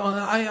 "Yeah,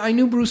 I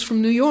knew Bruce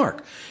from New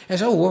York." I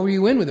said, "Oh, what were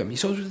you in with him?" He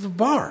said, "It was the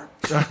bar."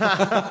 He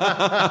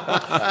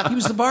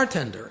was the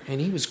bartender,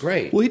 and he was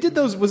great. Well, he did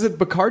those. Was it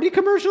Bacardi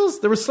commercials?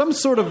 There was some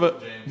sort of a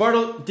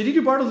Bartles. Did he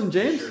do Bartles and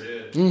James? Sure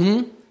did.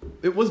 Mm-hmm.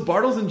 It was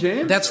Bartles and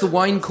James? That's the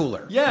wine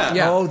cooler.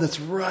 Yeah. Oh, that's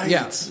right.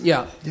 Yeah.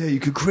 Yeah, you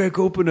could crack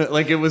open it.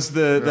 Like, it was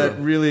that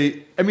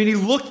really... he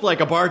looked like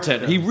a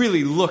bartender. He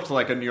really looked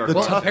like a New York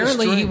bartender. Well,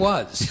 apparently he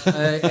was.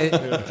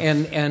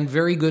 And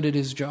very good at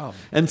his job.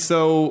 And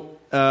so,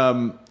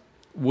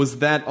 was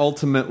that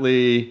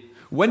ultimately...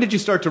 When did you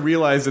start to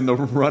realize in the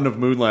run of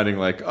Moonlighting,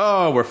 like,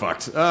 oh, we're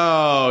fucked.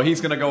 Oh,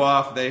 he's going to go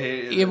off.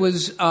 It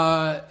was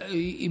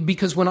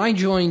because when I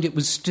joined, it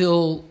was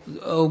still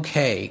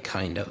okay,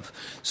 kind of.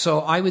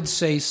 So I would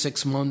say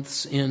 6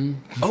 months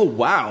in. Oh,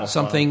 wow.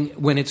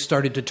 When it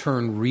started to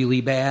turn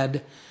really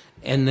bad.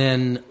 And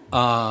then,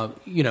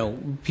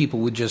 people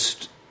would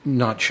just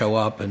not show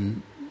up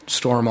and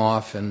storm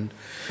off and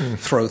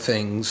throw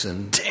things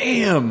and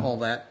damn all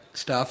that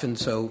stuff. And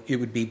so it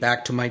would be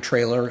back to my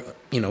trailer,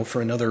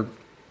 for another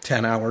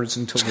 10 hours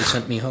until they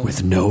sent me home.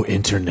 With no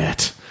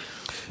internet.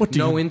 What do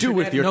you do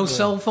with your... No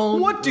cell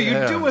phone? What do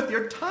you do with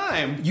your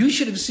time? You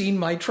should have seen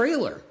my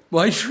trailer.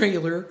 My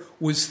trailer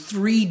was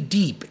 3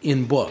 deep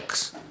in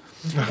books.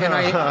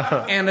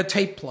 and a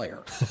tape player.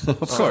 Of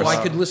course.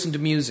 I could listen to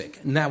music,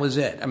 and that was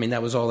it. I mean,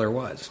 that was all there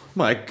was.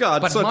 My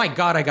God. But my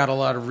God, I got a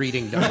lot of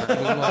reading done.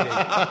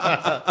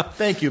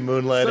 Thank you,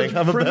 Moonlighting.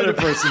 I'm a better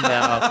person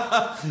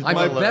now. I'm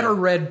a better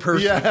read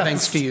person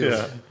thanks to you.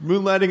 Yeah.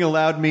 Moonlighting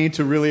allowed me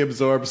to really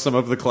absorb some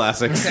of the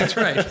classics. That's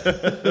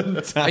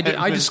right.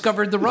 I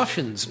discovered the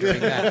Russians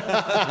during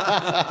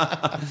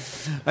that.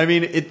 I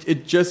mean,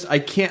 it just, I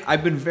can't,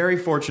 I've been very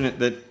fortunate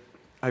that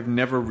I've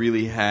never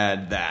really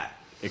had that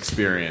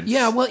experience.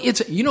 Yeah, well,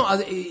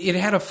 it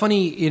had a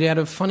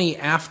funny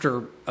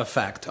after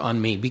effect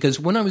on me, because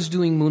when I was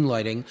doing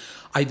Moonlighting,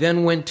 I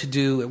then went to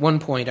do, at one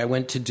point,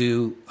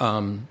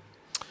 Nerds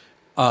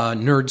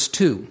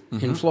 2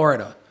 in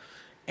Florida.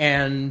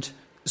 And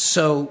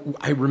so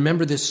I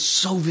remember this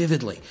so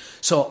vividly.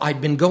 So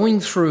I'd been going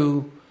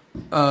through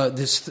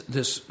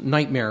this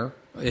nightmare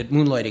at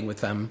Moonlighting with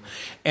them,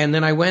 and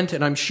then I went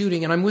and I'm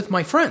shooting, and I'm with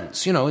my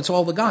friends. It's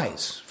all the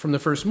guys from the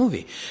first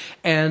movie.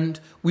 And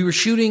we were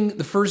shooting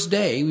the first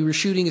day, we were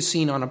shooting a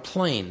scene on a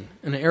plane,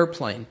 an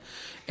airplane,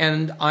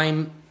 and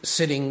I'm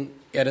sitting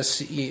at a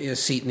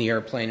seat in the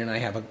airplane, and I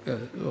have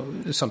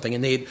something,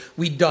 and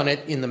we'd done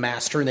it in the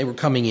master, and they were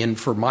coming in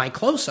for my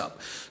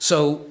close-up.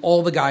 So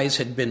all the guys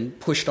had been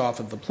pushed off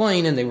of the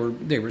plane, and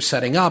they were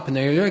setting up, and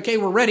they were, okay,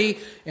 we're ready.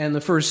 And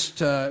the first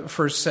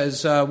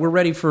says, we're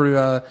ready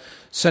for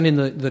sending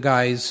the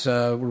guys,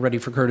 we're ready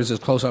for Curtis's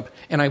close-up.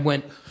 And I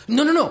went,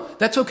 no,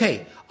 that's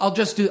okay. I'll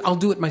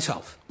do it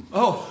myself.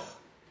 Oh.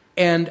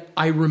 And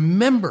I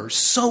remember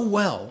so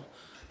well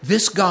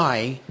this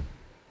guy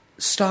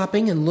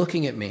stopping and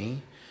looking at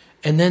me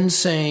and then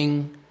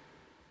saying,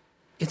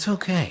 it's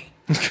okay.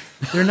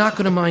 They're not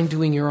going to mind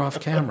doing your off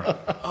camera.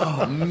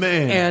 Oh,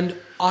 man. And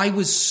I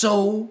was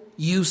so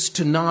used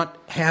to not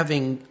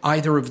having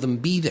either of them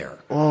be there.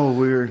 Oh,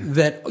 weird.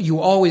 That you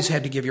always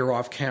had to give your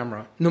off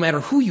camera, no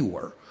matter who you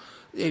were.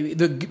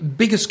 The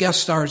biggest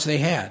guest stars they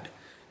had,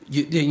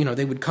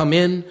 they would come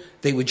in,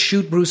 they would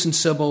shoot Bruce and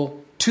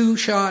Sybil,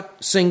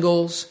 2-shot,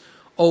 singles,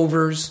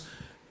 overs.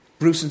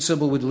 Bruce and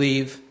Sybil would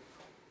leave,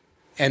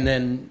 and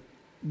then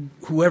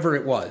whoever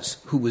it was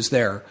who was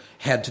there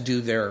had to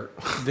do their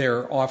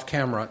off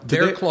camera,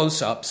 their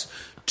close-ups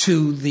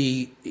to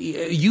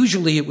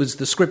usually it was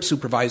the script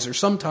supervisor.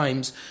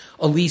 Sometimes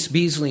Elise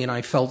Beasley and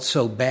I felt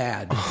so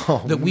bad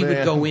that we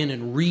would go in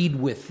and read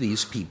with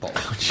these people.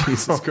 Oh,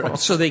 Jesus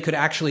Christ. So they could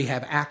actually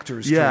have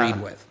actors to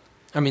read with.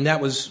 I mean,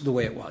 that was the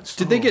way it was.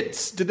 Did they get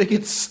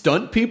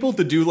stunt people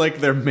to do like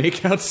their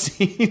makeout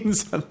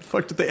scenes? How the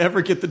fuck did they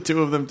ever get the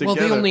two of them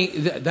together? Well,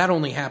 that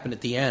only happened at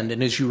the end,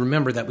 and as you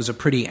remember, that was a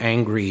pretty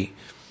angry.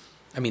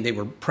 I mean, they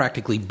were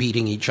practically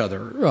beating each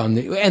other,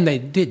 and they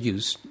did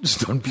use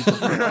stunt people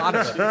for a lot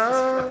of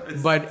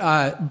it.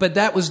 But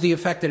that was the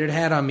effect that it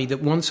had on me.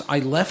 That once I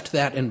left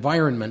that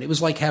environment, it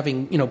was like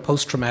having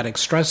post-traumatic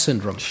stress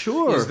syndrome.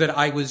 Sure, is that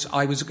I was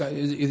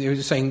they were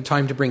saying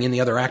time to bring in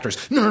the other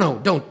actors. No,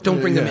 don't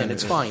bring them in.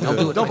 It's fine. I'll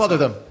do it. Don't bother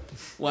them.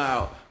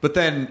 Wow. But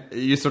then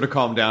you sort of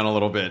calmed down a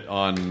little bit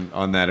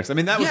on that. I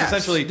mean, that was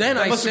essentially. Then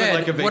that I must have been said,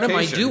 like a vacation. "What am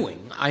I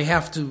doing? I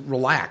have to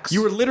relax."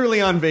 You were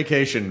literally on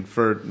vacation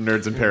for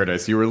Nerds in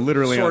Paradise. You were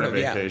literally on a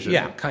vacation.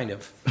 Yeah, kind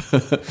of.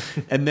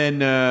 and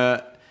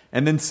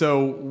then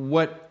so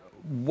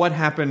what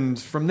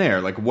happened from there?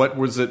 Like, what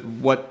was it?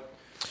 What?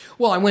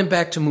 Well, I went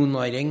back to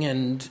Moonlighting,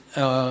 and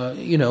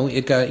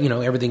it got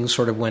everything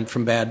sort of went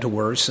from bad to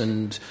worse,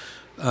 and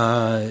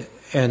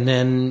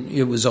then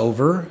it was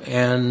over,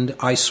 and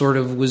I sort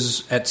of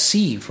was at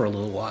sea for a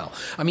little while.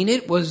 I mean,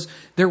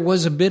 there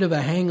was a bit of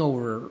a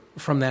hangover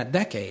from that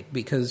decade,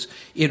 because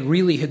it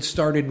really had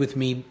started with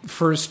me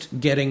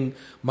first getting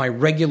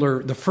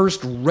the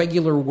first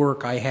regular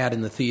work I had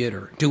in the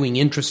theater, doing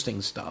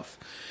interesting stuff,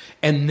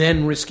 and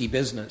then Risky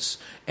Business,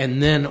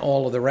 and then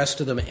all of the rest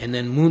of them, and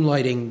then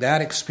Moonlighting.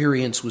 That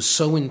experience was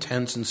so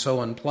intense and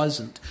so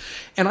unpleasant.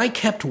 And I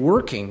kept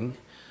working,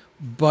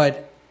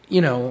 but,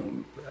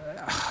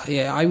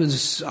 I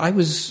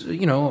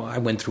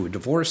went through a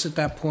divorce at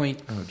that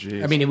point. Oh,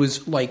 geez. I mean, it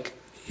was like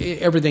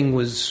everything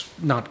was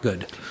not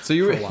good. So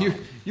you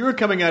were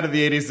coming out of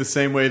the 80s the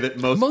same way that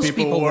most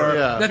people were.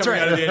 Yeah. That's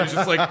coming right. out of the 80s,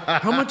 just like,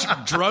 how much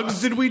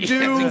drugs did we do?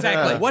 Yes,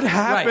 exactly. What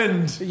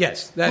happened? Right.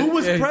 Yes. Who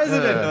was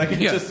president? Like,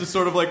 it's yeah. just a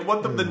sort of like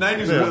what the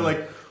 90s were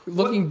like.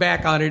 Looking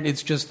back on it,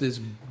 it's just this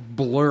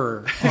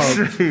blur.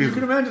 You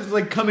can imagine it's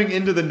like coming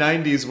into the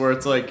 90s where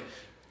it's like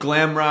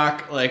glam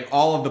rock, like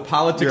all of the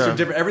politics are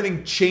different.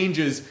 Everything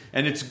changes,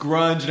 and it's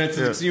grunge, and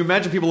it's so you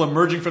imagine people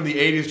emerging from the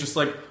 80s just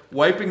like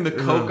wiping the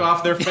coke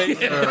off their face,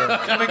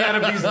 coming out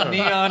of these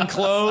neon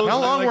clothes. How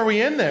long were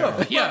we in there? What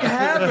the fuck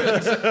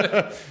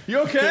happened?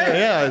 You okay?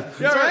 Yeah.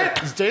 You all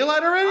right? Is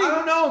daylight already? I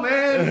don't know,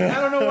 man. I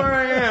don't know where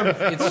I am.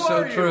 It's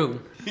so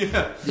true.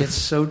 Yeah. It's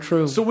so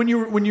true. So when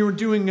you were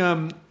doing,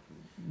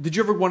 did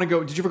you ever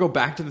go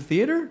back to the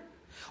theater?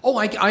 Oh,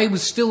 I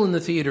was still in the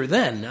theater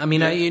then. I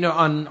mean,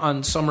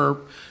 on summer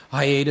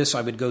hiatus,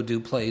 I would go do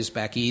plays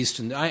back east,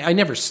 and I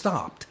never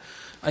stopped.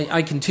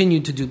 I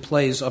continued to do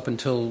plays up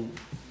until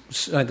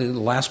The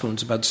last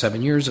one's about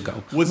 7 years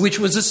ago, which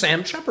was a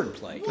Sam Shepard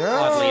play,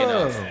 oddly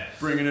enough.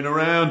 Bringing it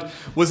around.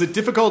 Was it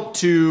difficult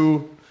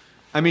to...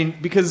 I mean,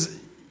 because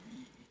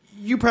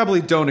you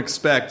probably don't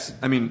expect...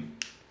 I mean...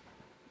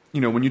 You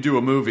know, when you do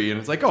a movie and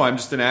it's like, oh, I'm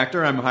just an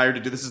actor, I'm hired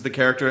to do this is the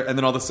character, and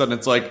then all of a sudden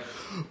it's like,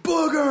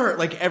 booger!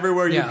 Like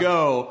everywhere you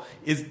go,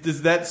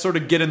 does that sort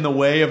of get in the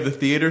way of the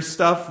theater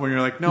stuff when you're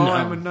like, no,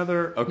 I'm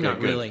another... Okay, not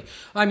good. really.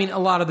 I mean, a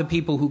lot of the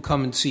people who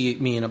come and see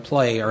me in a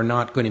play are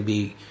not going to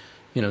be,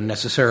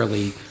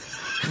 necessarily...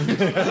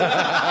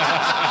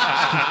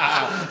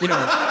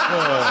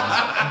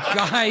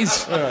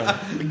 guys.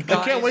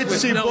 I can't wait to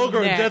see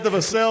Booger in Death of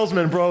a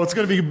Salesman, bro. It's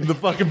going to be the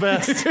fucking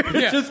best.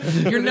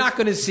 You're not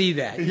going to see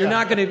that. You're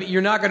not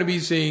going to be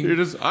seeing. You're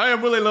just. I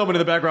am Willie Loman in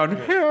the background.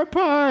 Hair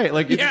pie.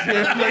 Like,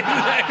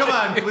 come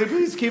on,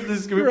 please keep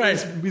this.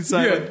 Please be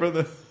silent for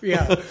the.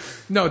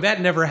 No,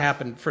 that never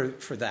happened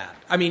for that.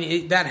 I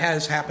mean, that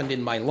has happened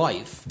in my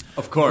life,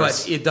 of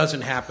course, but it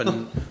doesn't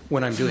happen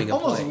when I'm doing a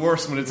play. Almost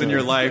worse when it's in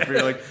your life. Where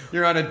you're like,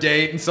 you're on a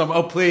date and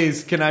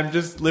please, can I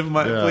just live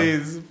my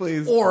please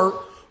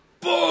or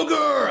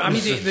booger? I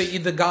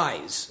mean, the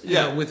guys,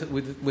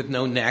 with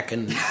no neck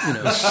and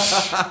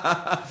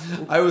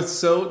I was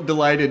so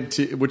delighted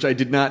to, which I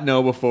did not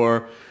know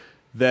before,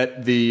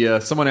 that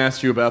someone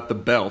asked you about the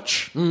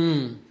belch,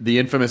 the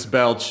infamous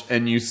belch,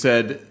 and you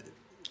said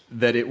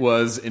that it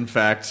was in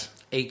fact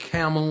a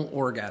camel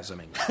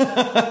orgasming.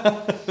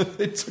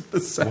 They took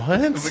the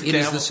sound of a camel. It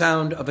is the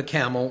sound of a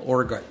camel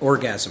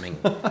orgasming.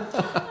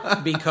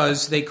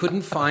 Because they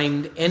couldn't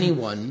find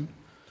anyone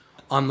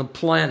on the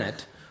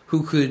planet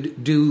who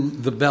could do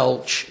the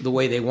belch the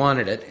way they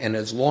wanted it and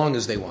as long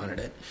as they wanted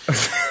it.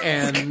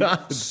 And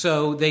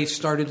so they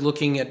started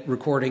looking at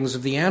recordings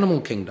of the animal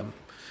kingdom.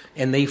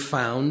 And they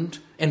found...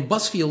 And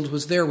Busfield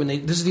was there when they...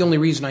 This is the only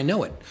reason I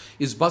know it,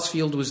 is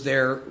Busfield was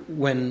there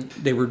when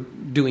they were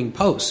doing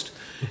Post.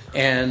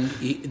 And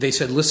they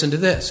said, listen to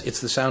this.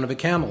 It's the sound of a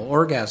camel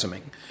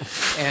orgasming.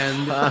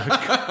 And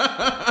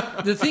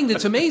the thing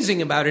that's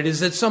amazing about it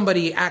is that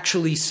somebody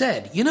actually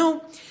said,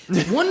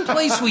 one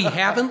place we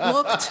haven't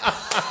looked...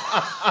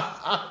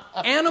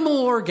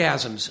 Animal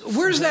orgasms.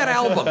 Where's that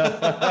album?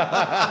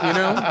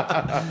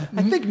 I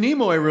think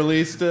Nimoy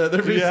released their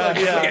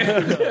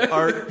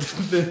art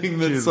thing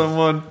that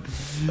someone.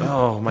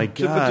 Oh my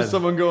god! Just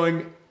someone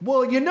going,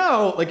 well,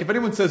 like if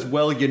anyone says,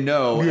 well, and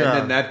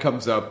then that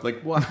comes up,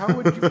 like, well,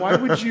 why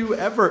would you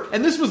ever?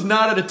 And this was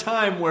not at a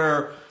time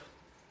where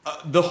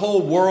the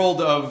whole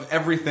world of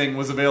everything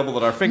was available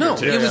at our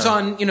fingertips. No, it was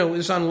on, it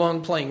was on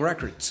long playing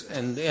records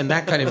and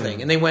that kind of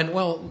thing. And they went,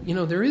 well,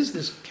 there is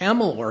this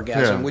camel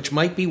orgasm, which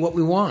might be what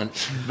we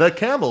want. The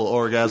camel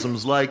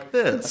orgasms like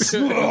this. The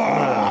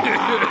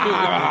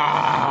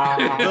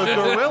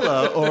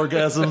gorilla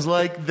orgasms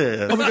like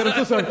this. Oh my god,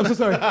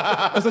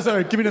 I'm so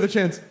sorry. Give me another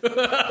chance.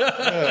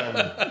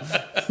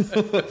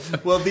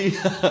 Well, the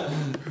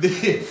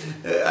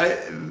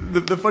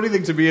funny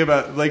thing to me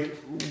about, like,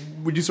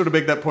 would you sort of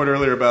make that point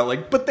earlier about,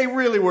 like, but they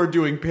really were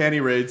doing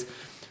panty raids,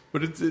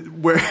 but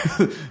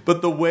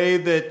but the way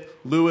that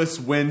Lewis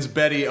wins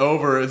Betty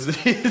over is that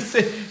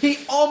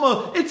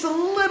it's a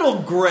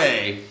little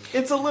gray.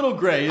 It's a little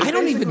gray. I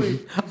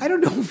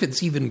don't know if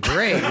it's even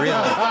gray, really.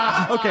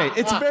 Okay,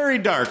 it's very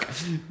dark.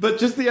 But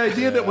just the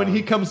idea that when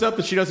he comes up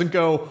that she doesn't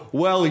go,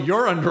 well,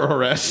 you're under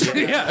arrest.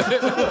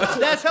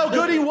 That's how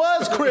good he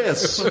was,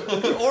 Chris.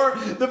 Or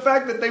the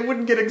fact that they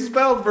wouldn't get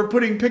expelled for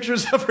putting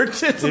pictures of her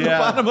tits on the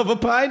bottom of a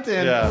pie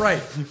tin. Yeah.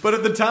 Right. But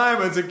at the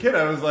time, as a kid,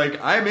 I was like,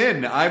 I'm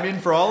in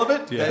for all of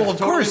it. Yeah. Well,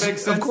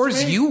 of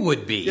course you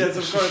would be. Yes,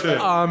 of course.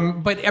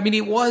 But I mean,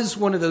 it was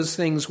one of those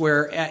things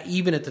where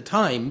even at the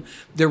time,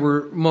 there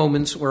were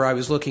moments where I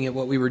was looking at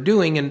what we were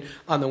doing, and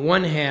on the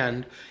one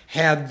hand,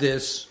 had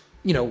this,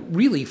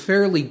 really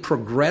fairly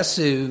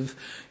progressive,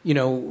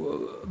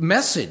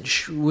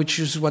 message, which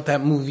is what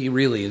that movie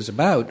really is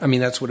about. I mean,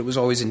 that's what it was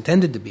always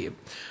intended to be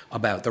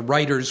about. The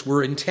writers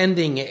were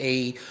intending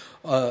a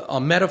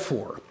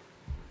metaphor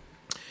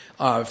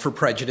for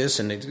prejudice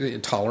and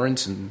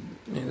intolerance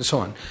and so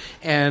on.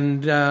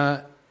 And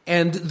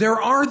there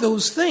are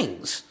those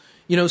things,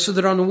 so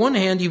that on the one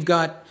hand, you've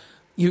got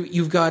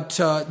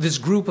this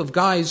group of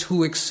guys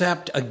who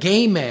accept a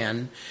gay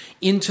man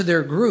into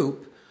their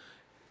group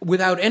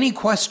without any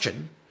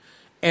question,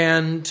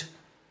 and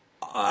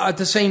at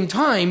the same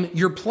time,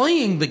 you're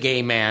playing the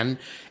gay man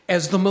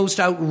as the most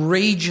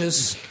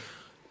outrageous,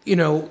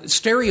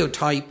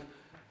 stereotype.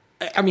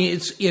 I mean,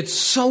 it's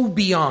so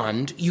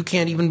beyond, you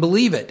can't even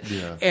believe it.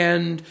 Yeah.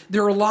 And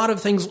there are a lot of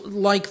things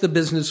like the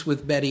business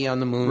with Betty on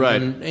the Moon,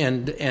 right,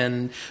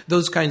 and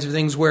those kinds of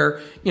things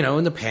where,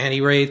 in the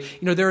panty raid,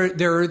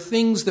 there are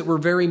things that were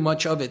very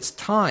much of its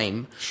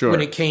time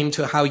when it came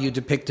to how you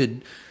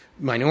depicted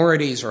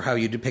minorities or how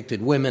you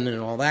depicted women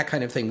and all that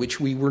kind of thing, which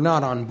we were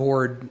not on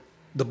board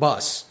the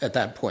bus at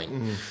that point.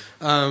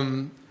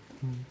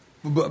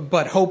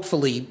 But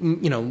hopefully,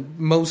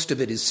 most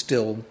of it is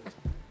still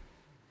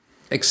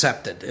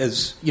accepted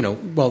as,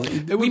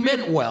 we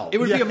meant well. It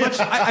would be a much.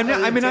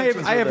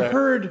 I have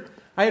heard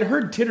I had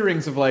heard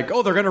titterings of like,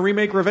 oh, they're going to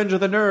remake Revenge of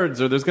the Nerds,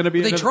 or there's going to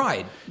be. They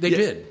tried. They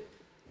did.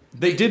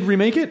 They did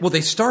remake it. Well,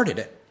 they started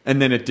it. And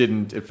then it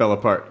didn't. It fell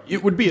apart.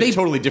 It would be a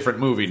totally different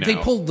movie now. They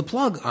pulled the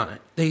plug on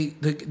it.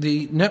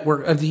 The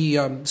network,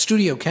 the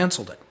studio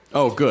canceled it.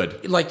 Oh,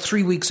 good. Like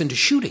 3 weeks into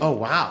shooting. Oh,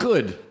 wow.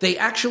 Good. They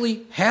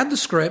actually had the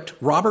script.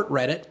 Robert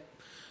read it.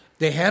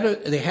 They had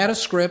a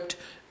script.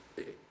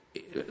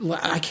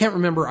 I can't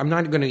remember. I'm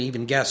not going to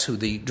even guess who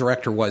the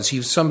director was. He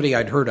was somebody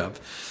I'd heard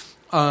of.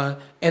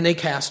 And they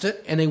cast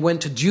it, and they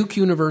went to Duke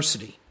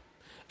University.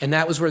 And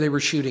that was where they were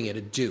shooting it,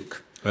 at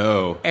Duke.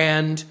 Oh.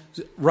 And,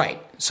 right.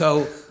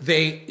 So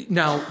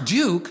now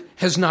Duke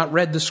has not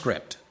read the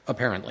script,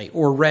 apparently,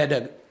 or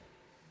read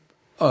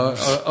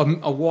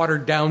a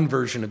watered-down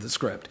version of the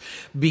script,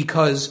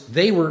 because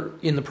they were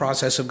in the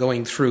process of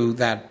going through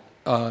that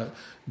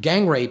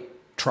gang rape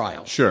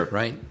trial. Sure.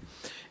 Right?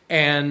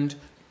 And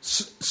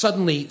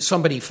suddenly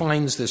somebody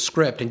finds this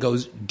script and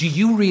goes, do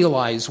you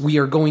realize we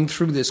are going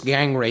through this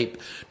gang rape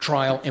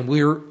trial and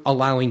we're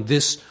allowing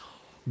this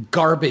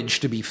garbage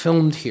to be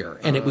filmed here?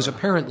 And it was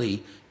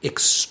apparently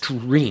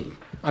extreme.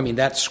 I mean,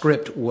 that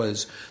script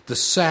was the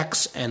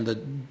sex and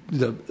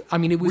the I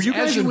mean, it was. Were you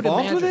guys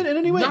involved with it in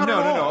any way? Not No,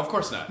 at all. of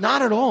course not.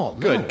 Not at all.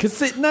 Good,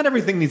 because not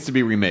everything needs to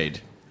be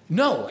remade.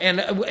 No, and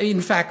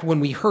in fact, when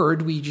we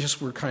heard, we just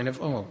were kind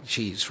of, oh,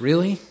 geez,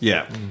 really?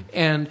 Yeah.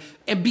 And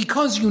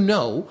because you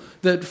know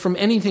that from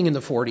anything in the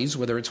 40s,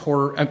 whether it's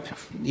horror,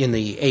 in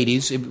the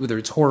 80s, whether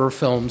it's horror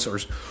films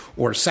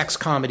or sex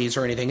comedies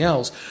or anything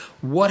else,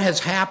 what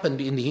has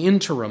happened in the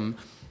interim,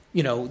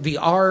 you know, the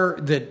R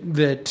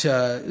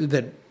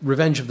that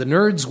Revenge of the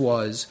Nerds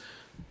was,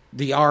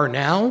 the R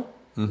now,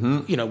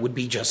 you know, would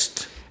be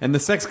just... And the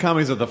sex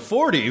comedies of the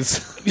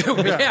 40s.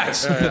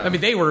 Yes. I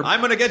mean, they were... I'm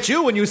going to get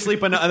you when you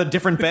sleep in a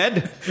different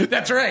bed.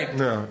 That's right.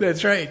 No.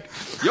 That's right.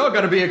 You're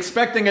going to be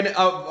expecting a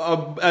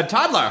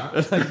toddler.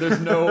 There's there's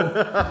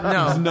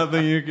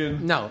nothing you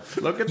can... No.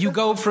 Look at you that.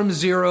 go from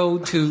 0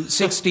 to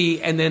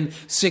 60 and then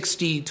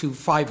 60 to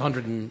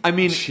 500 and... I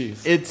mean,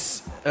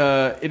 it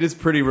is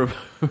pretty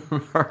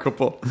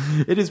remarkable.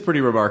 It is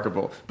pretty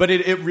remarkable. But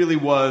it really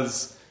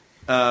was...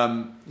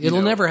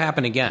 It'll never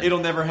happen again. It'll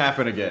never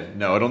happen again.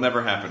 No, it'll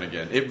never happen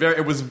again.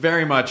 It was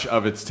very much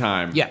of its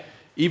time. Yeah.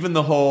 Even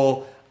the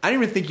whole... I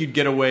don't even think you'd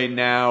get away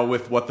now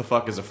with what the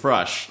fuck is a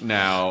frush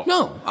now.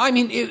 No, I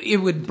mean it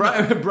would.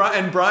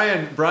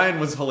 Brian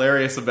was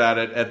hilarious about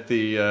it at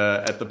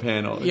the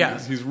panel. Yeah.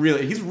 he's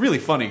a really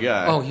funny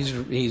guy. Oh,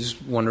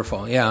 he's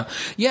wonderful. Yeah.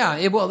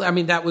 Well, I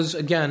mean that was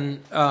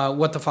again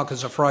what the fuck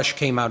is a frush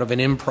came out of an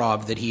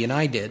improv that he and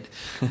I did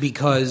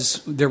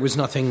because there was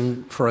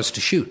nothing for us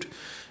to shoot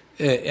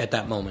at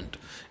that moment.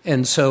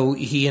 And so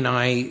he and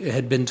I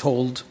had been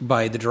told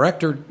by the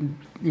director,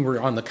 we were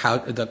on the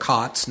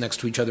cots next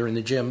to each other in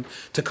the gym,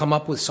 to come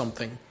up with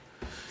something.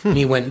 And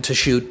he went to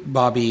shoot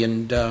Bobby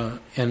and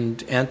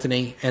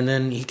Anthony, and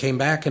then he came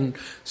back and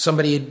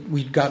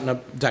we'd gotten a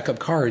deck of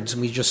cards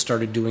and we just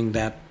started doing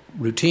that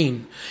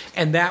routine.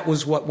 And that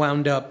was what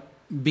wound up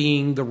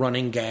being the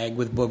running gag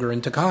with Booger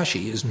and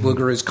Takashi, is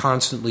Booger is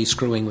constantly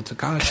screwing with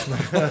Takashi.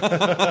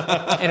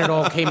 And it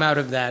all came out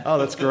of that. Oh,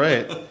 that's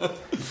great.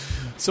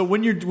 So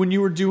when you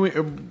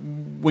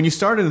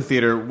started in the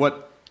theater,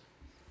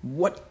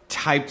 what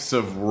types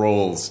of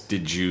roles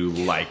did you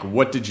like?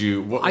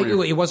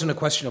 It wasn't a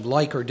question of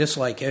like or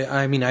dislike.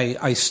 I mean,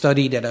 I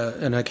studied at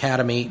an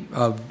academy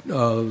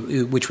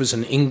which was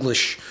an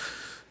English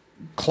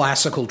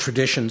classical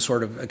tradition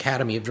sort of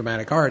academy of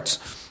dramatic arts,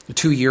 a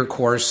 2-year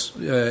course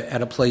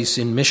at a place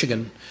in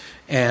Michigan,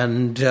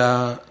 and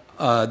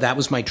that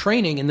was my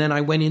training, and then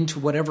I went into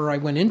whatever I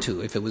went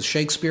into. If it was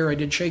Shakespeare, I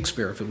did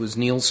Shakespeare. If it was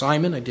Neil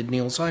Simon, I did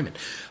Neil Simon.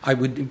 I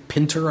would do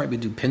Pinter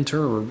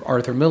or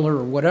Arthur Miller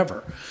or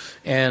whatever.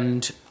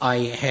 And I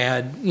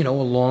had, a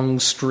long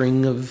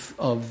string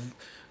of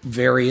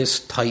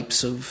various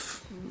types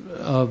of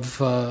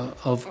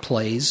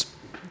plays,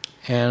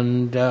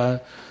 and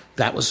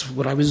that was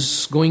what I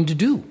was going to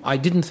do. I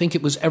didn't think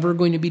it was ever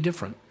going to be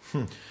different.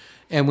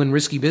 And when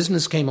Risky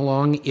Business came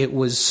along, it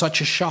was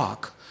such a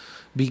shock.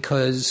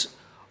 Because,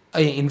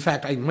 in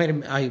fact, I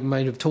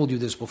might have told you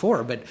this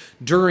before, but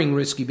during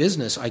Risky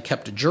Business, I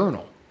kept a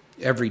journal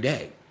every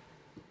day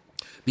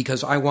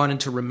because I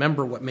wanted to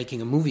remember what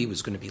making a movie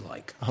was going to be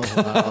like. Oh,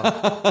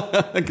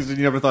 wow. Because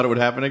you never thought it would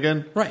happen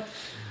again? Right.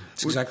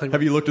 That's exactly right.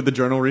 Have you looked at the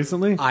journal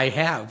recently? I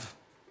have.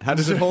 How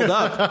does it hold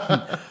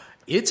up?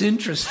 It's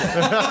interesting.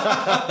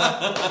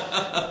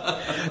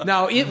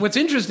 Now, what's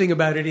interesting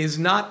about it is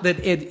not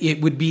that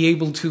it would be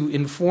able to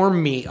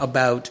inform me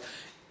about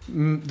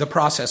the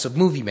process of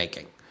movie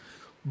making,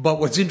 but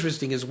what's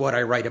interesting is what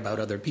I write about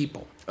other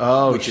people.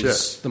 Oh, which shit.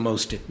 is the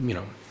most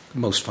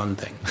most fun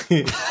thing.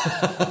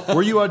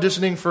 Were you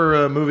auditioning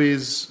for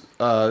movies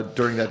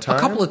during that time? A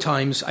couple of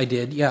times I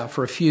did, yeah,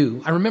 for a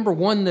few. I remember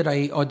one that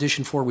I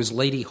auditioned for was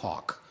Lady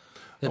Hawk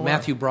that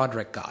Matthew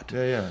Broderick got.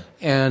 Yeah.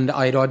 And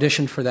I'd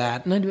auditioned for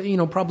that,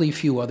 and probably a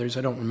few others.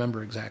 I don't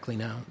remember exactly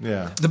now.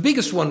 Yeah. The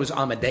biggest one was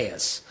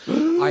Amadeus.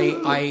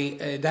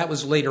 I that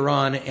was later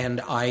on,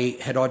 and I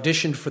had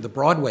auditioned for the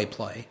Broadway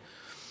play,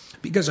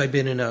 because I'd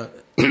been in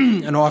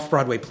an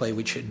off-Broadway play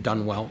which had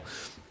done well.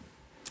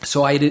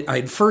 So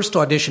I'd first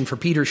auditioned for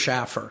Peter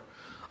Schaffer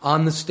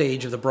on the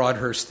stage of the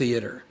Broadhurst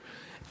Theater.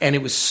 And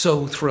it was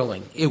so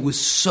thrilling. It was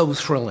so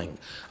thrilling.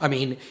 I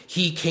mean,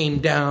 he came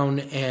down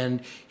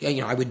and,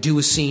 I would do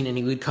a scene and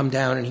he would come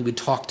down and he would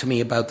talk to me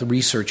about the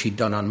research he'd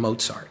done on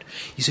Mozart.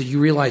 He said,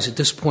 you realize at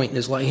this point in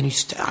his life, and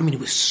it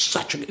was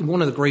such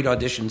one of the great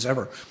auditions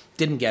ever.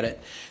 Didn't get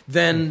it.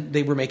 Then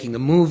they were making the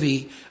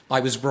movie.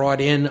 I was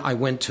brought in. I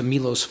went to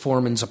Milos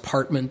Forman's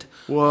apartment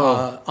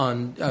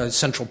on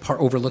Central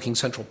Park, overlooking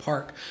Central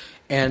Park,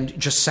 and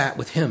just sat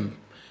with him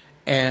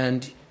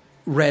and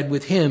read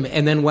with him,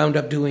 and then wound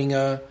up doing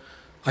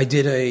I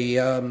did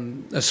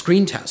a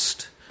screen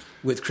test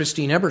with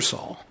Christine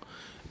Ebersol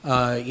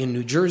in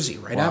New Jersey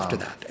right after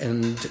that,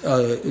 and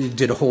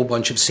did a whole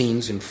bunch of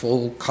scenes in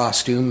full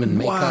costume and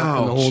makeup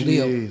and the whole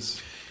deal.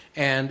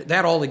 And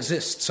that all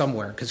exists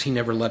somewhere because he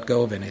never let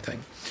go of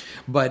anything.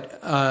 But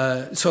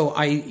so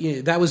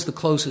that was the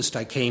closest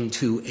I came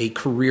to a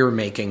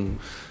career-making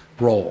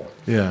role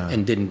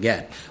and didn't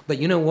get. But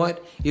you know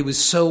what? It was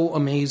so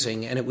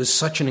amazing, and it was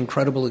such an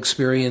incredible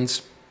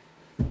experience.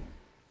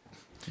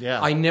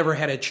 Yeah, I never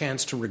had a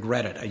chance to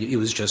regret it. It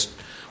was just,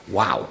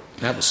 wow,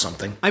 that was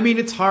something. I mean,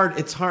 it's hard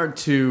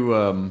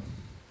to,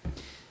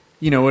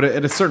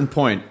 at a certain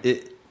point,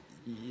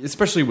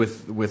 especially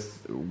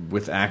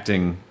with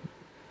acting,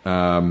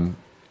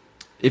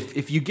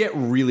 if you get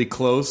really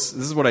close,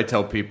 this is what I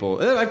tell people.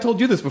 I've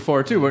told you this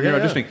before too when you're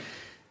auditioning.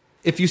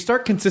 If you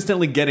start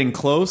consistently getting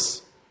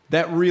close,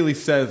 that really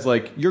says,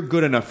 like, you're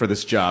good enough for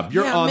this job.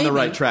 You're on the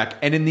right track.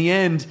 And in the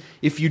end,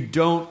 if you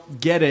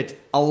don't get it,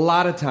 a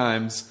lot of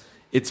times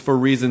it's for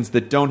reasons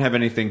that don't have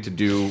anything to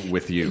do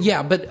with you.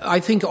 Yeah, but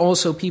I think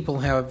also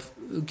people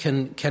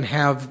can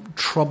have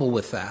trouble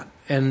with that.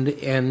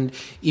 And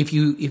if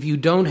you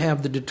don't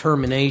have the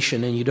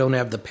determination and you don't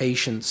have the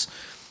patience,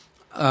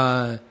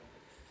 the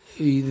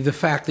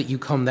fact that you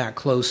come that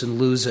close and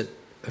lose it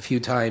a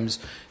few times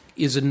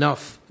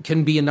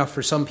can be enough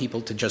for some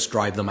people to just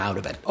drive them out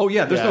of it. Oh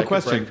yeah, there's no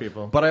question.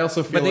 But I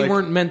also feel they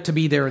weren't meant to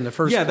be there in the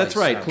first place. Yeah, that's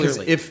right.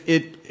 Clearly,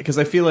 Because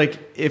I feel like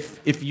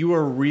if you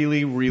are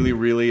really, really,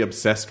 really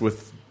obsessed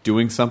with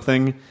doing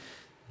something,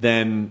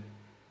 then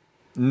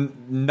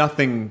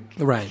nothing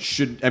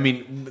should. I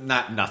mean,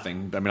 not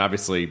nothing. I mean,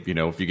 obviously,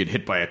 if you get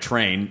hit by a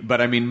train, but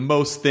I mean,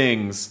 most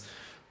things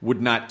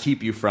would not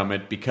keep you from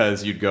it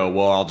because you'd go,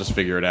 well, I'll just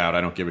figure it out.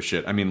 I don't give a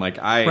shit. I mean, like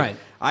I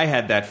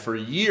had that for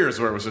years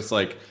where it was just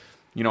like,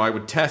 I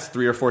would test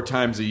 3 or 4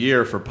 times a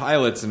year for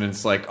pilots, and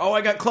it's like, oh,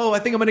 I got close. I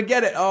think I'm going to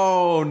get it.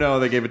 Oh, no,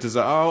 they gave it to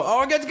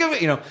I got to give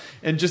it.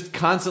 And just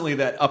constantly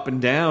that up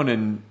and down,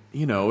 and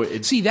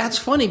See, that's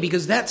funny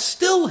because that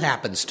still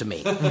happens to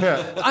me.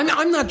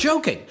 I'm not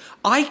joking.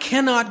 I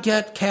cannot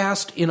get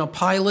cast in a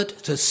pilot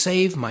to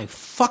save my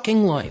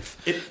fucking life.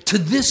 To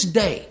this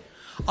day,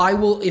 I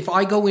will. If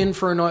I go in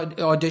for an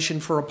audition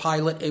for a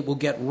pilot, it will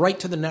get right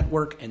to the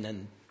network, and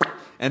then.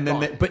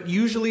 But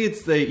usually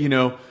it's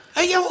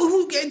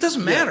it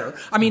doesn't matter.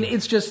 I mean,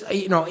 it's just,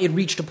 it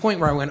reached a point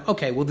where I went,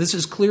 okay, well, this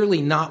is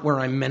clearly not where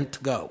I'm meant to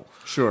go.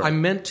 Sure.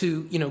 I'm meant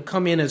to,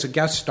 come in as a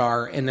guest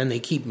star, and then they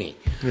keep me.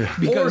 Yeah.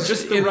 Because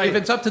if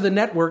it's up to the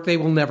network, they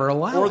will never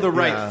allow it. Or the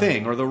right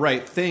thing. Or the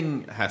right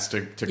thing has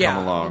to come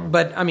along.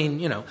 But, I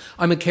mean,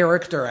 I'm a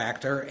character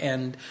actor,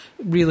 and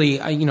really,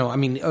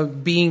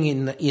 being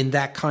in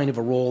that kind of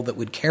a role that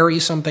would carry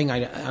something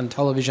on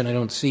television, I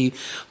don't see.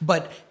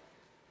 But...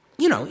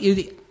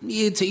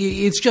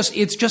 it's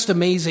just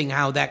amazing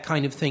how that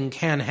kind of thing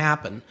can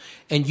happen,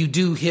 and you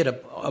do hit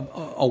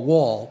a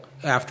wall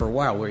after a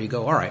while where you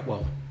go, all right,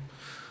 well,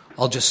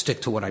 I'll just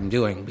stick to what I'm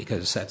doing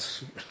because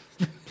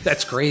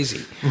that's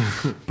crazy.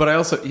 But I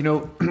also,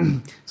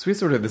 so we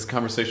sort of had this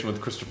conversation with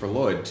Christopher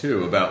Lloyd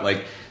too about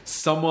like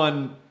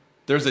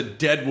there's a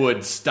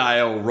Deadwood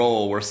style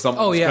role where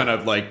someone's kind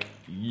of like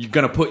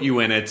gonna put you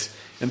in it,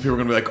 and people are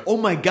gonna be like, oh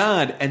my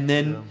god, and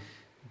then.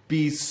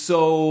 Be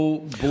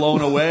so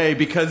blown away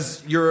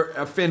because you're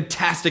a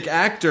fantastic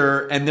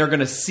actor and they're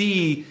going to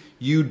see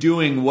you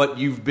doing what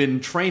you've been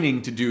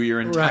training to do your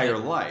entire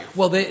life.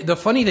 Well, the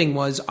funny thing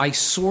was I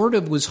sort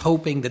of was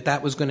hoping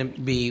that was going to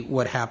be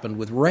what happened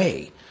with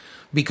Ray,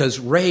 because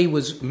Ray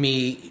was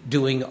me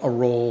doing the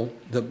role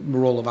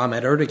of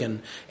Ahmet Ertegun,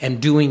 and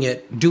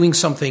doing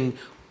something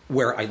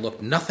where I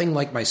looked nothing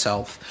like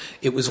myself.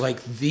 It was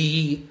like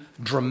the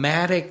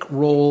dramatic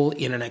role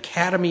in an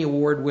Academy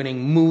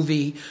Award-winning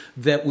movie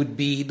that would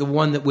be the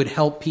one that would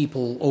help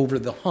people over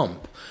the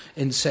hump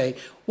and say,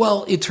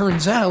 well, it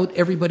turns out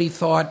everybody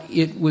thought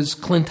it was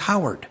Clint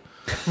Howard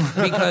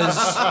because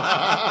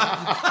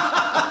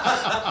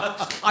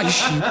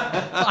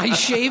I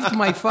shaved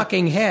my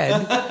fucking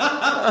head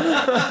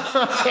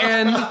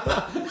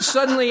and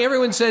suddenly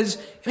everyone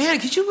says, man,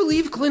 could you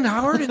believe Clint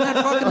Howard in that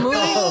fucking movie?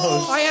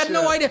 I had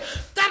no idea.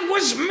 That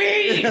was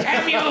me,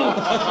 damn you!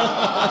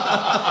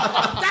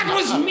 That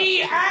was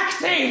me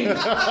acting!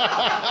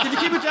 Can you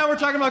keep it down? We're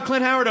talking about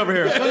Clint Howard over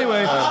here. So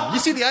anyway, You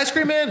see the ice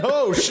cream man?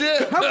 Oh,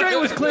 shit. how great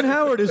was Clint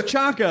Howard as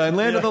Chaka in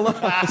Land of the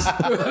Lost?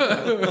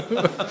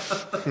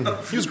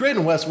 He was great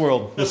in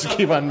Westworld. Just to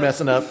keep on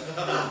messing up.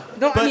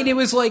 No, I mean, it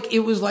was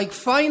like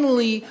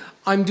finally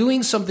I'm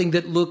doing something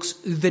that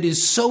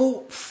is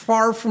so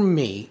far from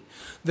me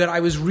that I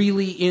was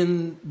really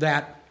in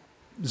that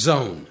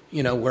zone,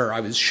 where I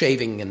was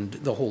shaving and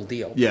the whole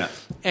deal. Yeah.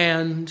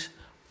 And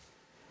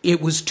it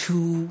was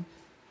too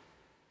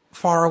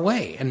far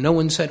away, and no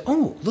one said,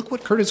 "Oh, look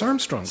what Curtis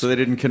Armstrong." So they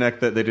didn't connect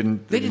that. They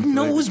didn't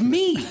know it was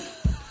me.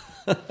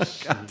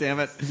 God damn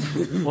it!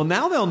 Well,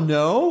 now they'll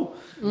know.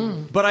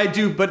 But I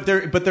do. But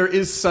there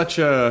is such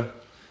a,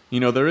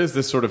 there is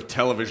this sort of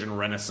television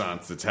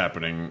renaissance that's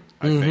happening.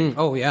 I think.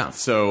 Oh yeah.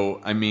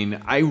 So I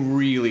mean, I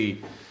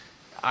really,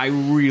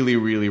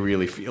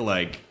 really feel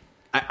like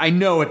I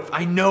know it.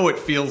 I know it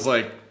feels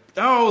like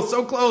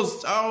so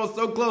close. Oh,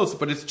 so close.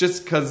 But it's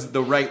just because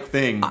the right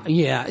thing.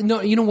 Yeah. No.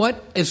 You know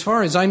what? As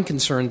far as I'm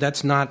concerned,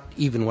 that's not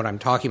even what I'm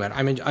talking about.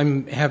 I mean,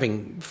 I'm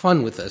having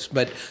fun with this,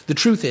 but the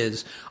truth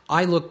is,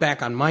 I look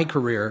back on my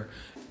career.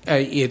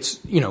 It's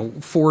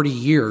 40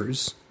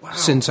 years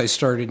since I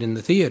started in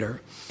the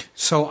theater.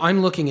 So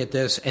I'm looking at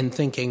this and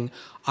thinking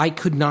I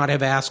could not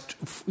have asked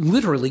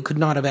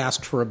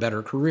for a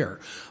better career.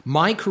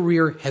 My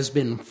career has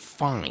been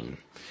fine.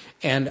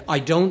 And I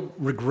don't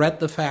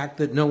regret the fact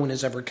that no one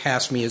has ever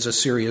cast me as a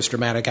serious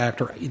dramatic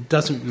actor. It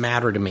doesn't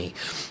matter to me.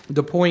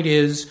 The point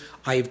is,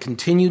 I have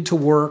continued to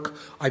work.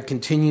 I've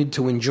continued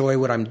to enjoy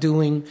what I'm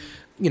doing,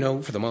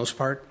 for the most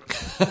part.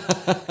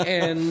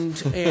 and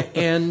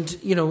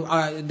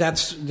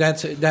that's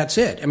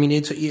it. I mean,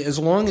 it's as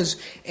long as,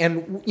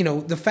 and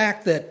the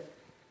fact that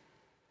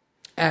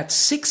at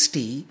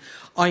 60,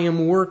 I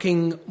am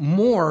working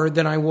more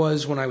than I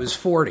was when I was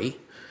 40.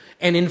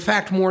 And in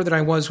fact, more than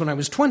I was when I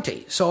was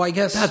 20. So I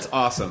guess that's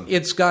awesome.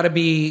 It's got to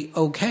be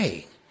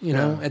okay,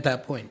 at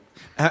that point.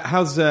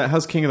 How's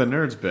King of the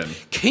Nerds been?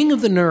 King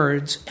of the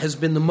Nerds has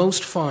been the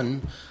most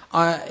fun.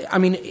 I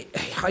mean,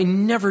 I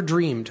never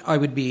dreamed I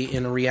would be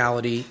in a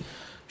reality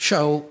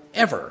show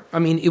ever. I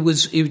mean, it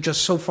was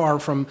just so far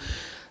from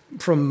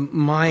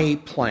my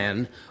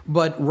plan.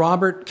 But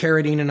Robert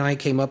Carradine and I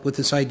came up with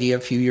this idea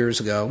a few years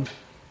ago,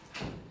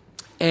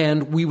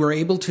 and we were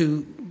able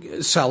to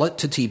sell it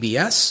to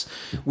TBS.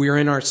 We're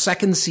in our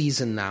second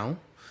season now,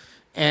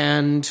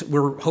 and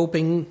we're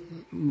hoping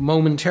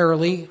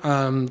momentarily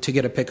to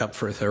get a pickup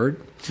for a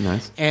third.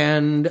 Nice.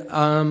 And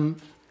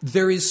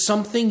there is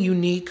something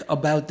unique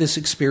about this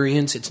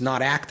experience. It's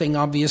not acting,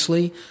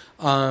 obviously,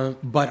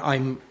 but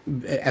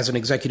as an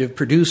executive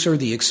producer,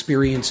 the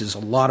experience is a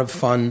lot of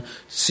fun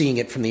seeing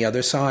it from the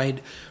other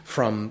side,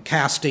 from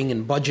casting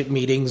and budget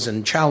meetings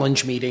and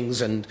challenge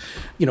meetings and,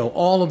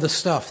 all of the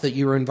stuff that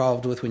you're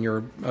involved with when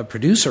you're a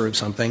producer of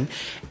something.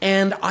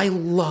 And I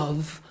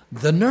love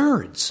the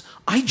nerds.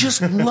 I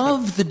just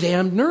love the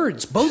damn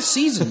nerds, both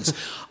seasons.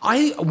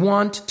 I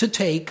want to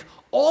take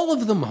all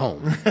of them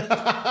home.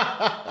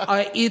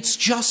 It's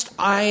just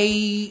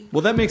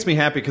Well, that makes me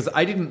happy because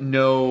I didn't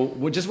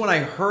know. Just when I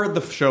heard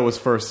the show was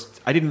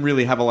first, I didn't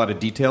really have a lot of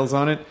details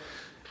on it,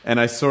 and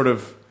I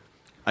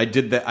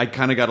did that. I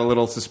kind of got a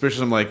little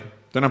suspicious. I'm like,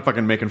 they're not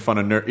fucking making fun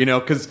of nerd,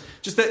 because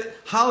just that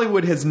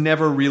Hollywood has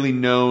never really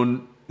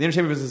known. The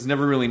entertainment business has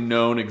never really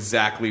known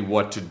exactly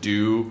what to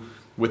do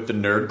with the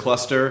nerd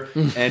cluster,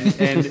 and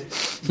in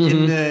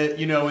the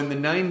in the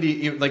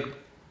 90s, like.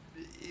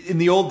 In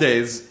the old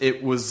days,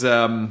 it was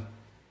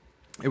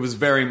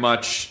very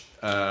much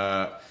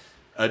a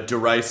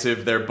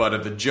derisive. They're butt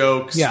of the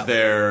jokes. Yeah.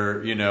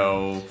 They're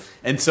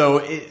and so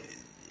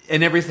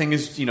and everything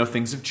is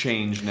things have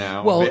changed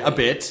now a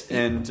bit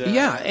and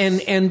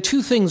and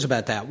two things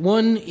about that.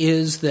 One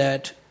is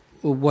that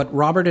what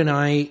Robert and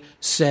I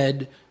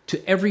said to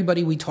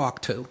everybody we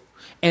talked to.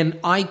 And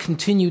I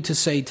continue to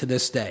say to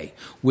this day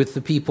with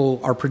the people,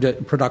 our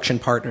production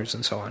partners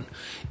and so on,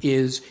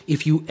 is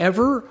if you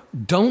ever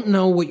don't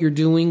know what you're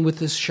doing with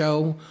this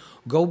show,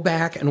 go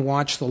back and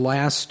watch the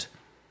last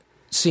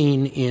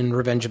scene in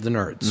Revenge of the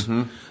Nerds.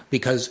 Mm-hmm.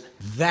 Because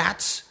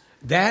that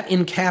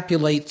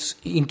encapsulates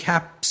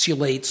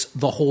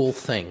the whole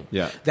thing.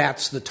 Yeah.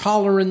 That's the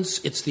tolerance,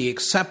 it's the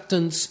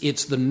acceptance,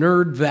 it's the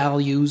nerd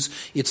values,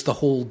 it's the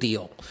whole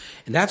deal.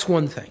 And that's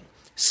one thing.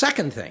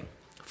 Second thing.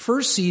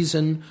 First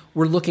season,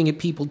 we're looking at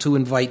people to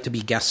invite to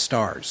be guest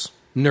stars,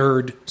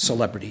 nerd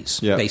celebrities,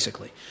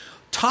 basically.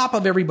 Top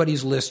of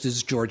everybody's list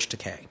is George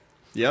Takei.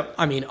 Yep.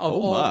 I mean,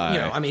 oh my.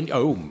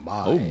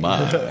 Oh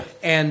my.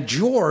 And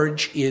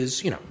George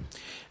is,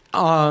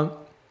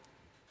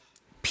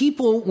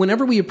 people,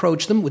 whenever we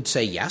approach them, would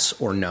say yes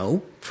or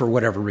no for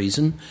whatever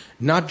reason.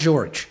 Not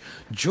George.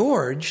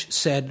 George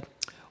said,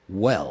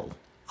 well,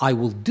 I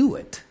will do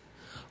it.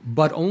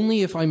 But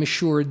only if I'm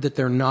assured that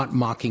they're not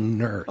mocking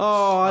nerds.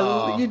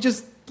 Oh, you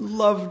just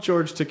love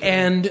George Takei.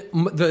 And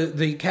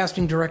the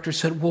casting director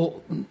said,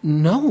 well,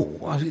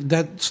 no,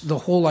 that's the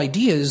whole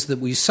idea is that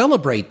we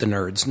celebrate the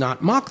nerds,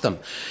 not mock them.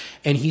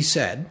 And he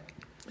said,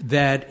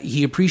 that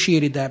he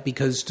appreciated that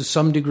because to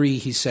some degree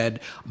he said,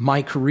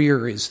 my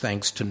career is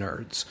thanks to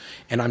nerds,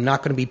 and I'm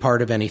not going to be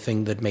part of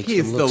anything that makes them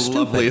He's look the stupid.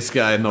 loveliest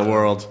guy in the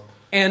world.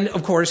 And,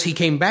 of course, he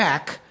came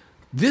back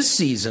this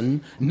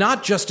season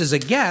not just as a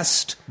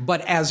guest,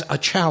 but as a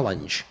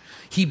challenge.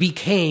 He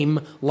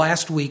became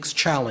last week's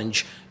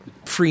challenge,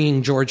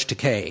 freeing George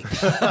Takei.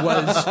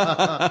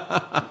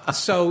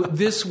 So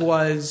this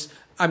was,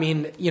 I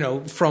mean, you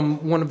know,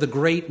 from one of the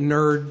great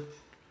nerd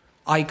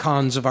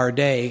icons of our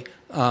day,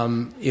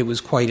 it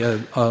was quite a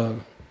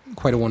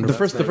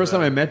wonderful. The first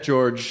time I met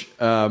George,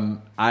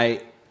 I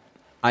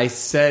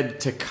said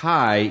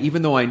Takai,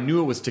 even though I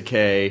knew it was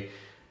Takei,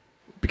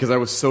 because I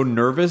was so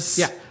nervous.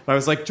 Yeah. I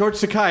was like, George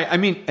Takai, I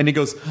mean, and he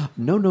goes,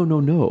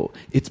 no.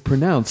 It's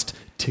pronounced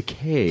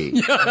Takei.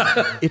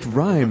 It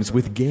rhymes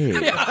with gay.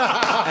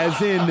 As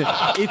in,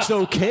 it's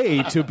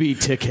okay to be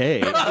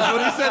Takei. That's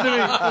what he said to me.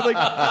 I was like,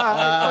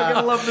 I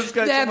fucking love this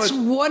guy That's so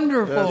much.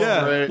 wonderful.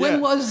 Yeah. When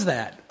was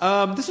that?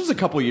 This was a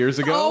couple years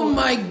ago. Oh,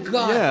 my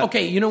God. Yeah.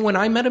 Okay, you know when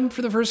I met him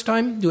for the first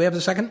time? Do we have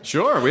a second?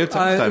 Sure, we have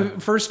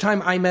time. First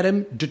time I met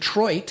him,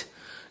 Detroit,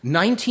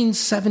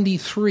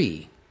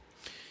 1973.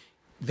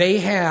 They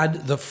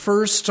had the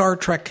first Star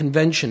Trek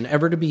convention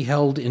ever to be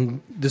held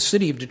in the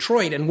city of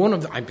Detroit, and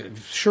I'm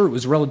sure it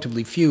was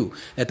relatively few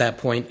at that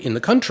point in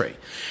the country.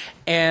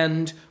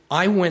 And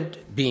I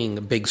went, being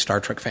a big Star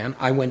Trek fan,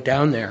 I went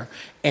down there,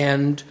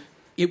 and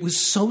it was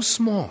so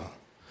small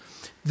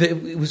that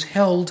it was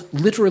held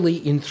literally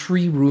in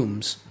 3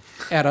 rooms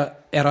at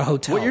a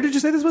hotel. What year did you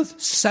say this was?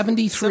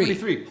 73.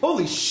 73.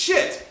 Holy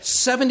shit!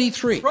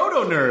 73.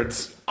 Proto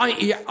nerds.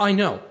 I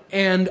know.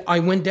 And I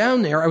went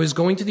down there. I was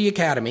going to the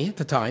academy at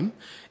the time.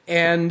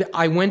 And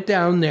I went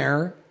down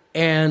there,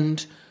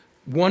 and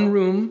one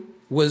room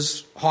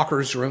was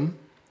Hawker's room.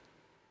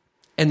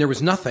 And there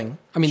was nothing.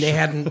 I mean, they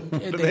had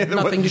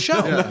nothing to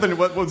show. Nothing.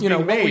 What was being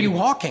what made? were you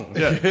hawking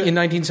in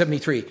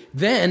 1973?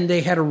 Then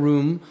they had a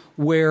room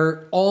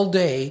where all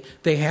day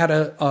they had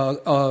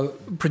a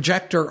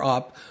projector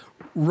up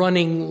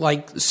running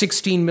like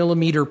 16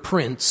 millimeter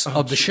prints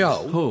of the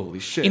show. Holy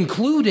shit.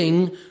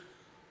 Including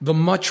the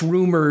much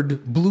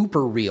rumored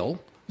blooper reel,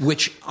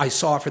 which I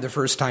saw for the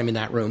first time in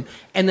that room.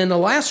 And then the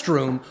last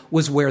room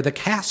was where the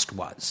cast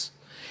was.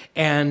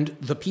 And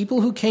the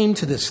people who came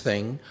to this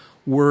thing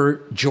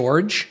were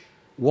George,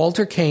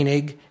 Walter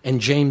Koenig, and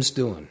James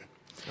Doohan.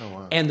 Oh,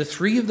 wow. And the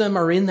 3 of them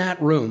are in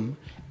that room,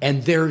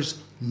 and there's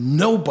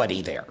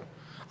nobody there.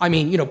 I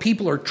mean, you know,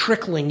 people are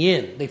trickling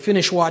in. They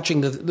finish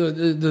watching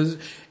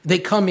they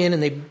come in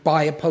and they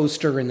buy a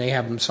poster and they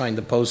have them sign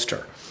the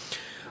poster.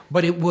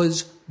 But it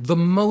was the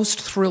most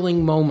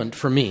thrilling moment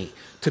for me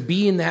to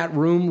be in that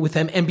room with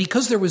them. And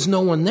because there was no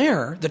one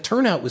there, the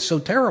turnout was so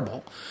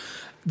terrible.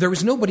 There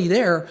was nobody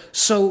there,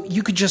 so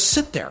you could just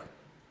sit there.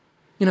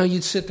 You know,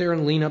 you'd sit there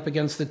and lean up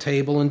against the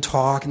table and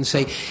talk and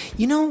say,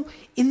 you know,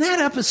 in that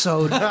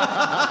episode, you know,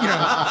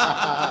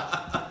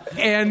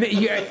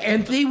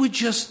 and they would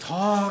just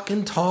talk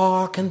and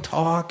talk and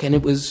talk, and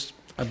it was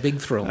a big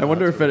thrill. I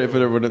wonder if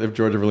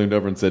George ever leaned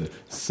over and said,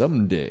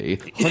 "Someday,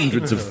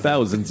 hundreds of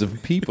thousands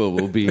of people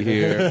will be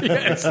here."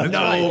 Yes,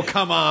 no, right.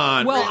 Come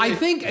on. Well, I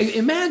think,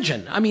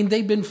 imagine. I mean,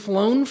 they've been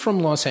flown from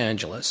Los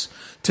Angeles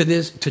to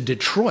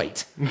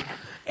Detroit,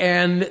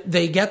 and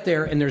they get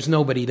there and there's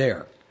nobody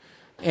there,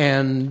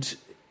 and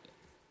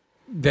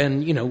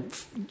then you know,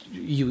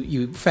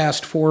 you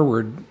fast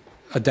forward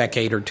a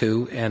decade or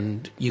two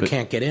and you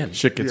can't get in.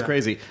 Shit gets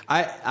crazy.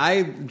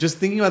 I just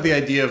thinking about the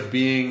idea of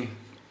being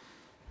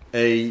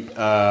a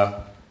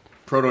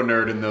proto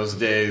nerd in those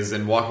days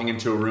and walking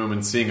into a room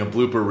and seeing a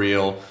blooper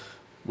reel,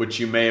 which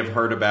you may have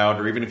heard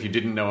about, or even if you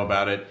didn't know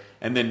about it,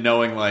 and then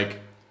knowing like,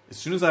 as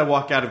soon as I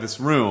walk out of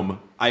this room,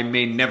 I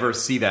may never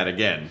see that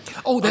again.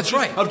 Oh, that's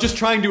right. Of just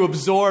trying to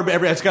absorb I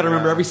just got to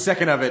remember every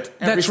second of it.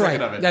 That's right.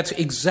 That's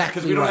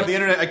exactly right. Because we don't have the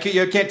internet.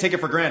 You can't take it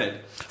for granted.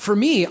 For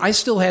me, I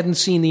still hadn't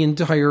seen the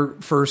entire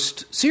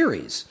first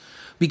series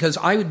because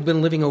I had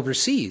been living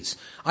overseas.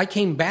 I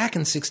came back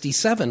in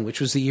 1967, which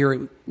was the year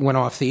it went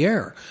off the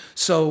air.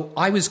 So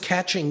I was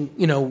catching,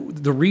 you know,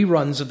 the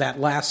reruns of that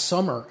last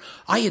summer.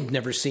 I had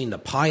never seen the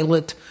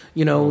pilot,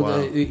 you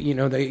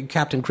know, the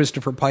Captain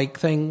Christopher Pike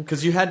thing.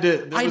 Because you had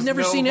to. I'd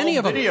never seen any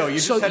of them. Video. You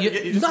just, so had, to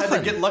get, you just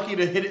had to get lucky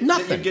to hit it.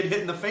 Nothing. That you'd get hit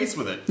in the face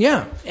with it.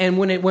 Yeah, and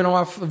when it went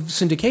off of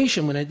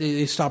syndication, when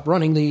they stopped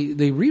running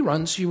the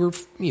reruns,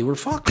 you were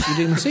fucked. You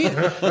didn't see it.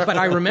 But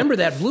I remember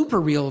that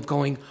blooper reel of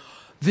going,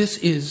 "This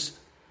is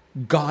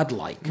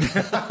godlike."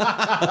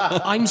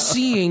 I'm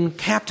seeing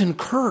Captain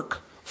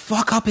Kirk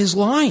fuck up his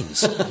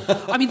lines.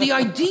 I mean, the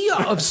idea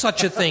of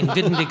such a thing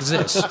didn't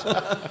exist.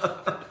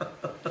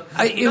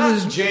 It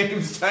was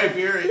James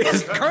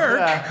Tiberius.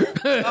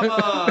 Kirk. Come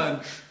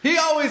on. He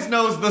always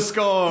knows the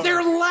score.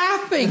 They're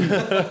laughing.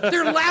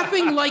 They're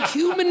laughing like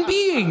human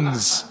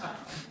beings.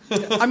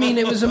 I mean,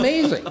 it was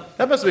amazing.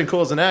 That must have been cool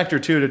as an actor,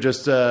 too, to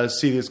just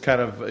see these kind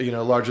of, you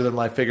know,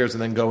 larger-than-life figures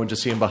and then go and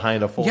just see them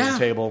behind a folding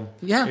table.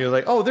 Yeah. You're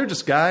like, oh, they're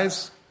just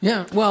guys?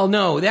 Yeah. Well,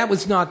 no, that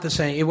was not the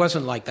same. It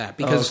wasn't like that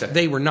because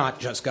they were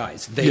not just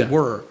guys. They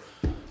were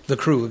the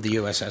crew of the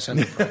USS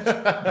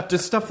Enterprise.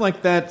 Does stuff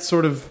like that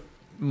sort of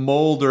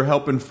mold or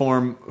help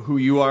inform who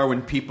you are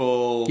when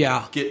people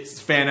get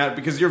fan out?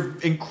 Because you're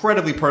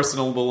incredibly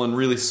personable and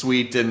really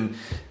sweet, and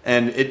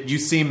you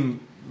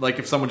seem like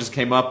if someone just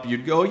came up,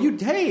 you'd go,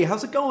 hey,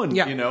 how's it going?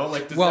 Yeah. You know,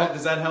 like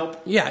does that help?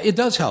 Yeah, it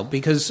does help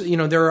because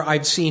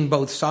I've seen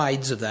both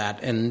sides of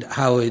that and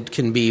how it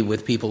can be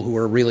with people who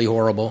are really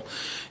horrible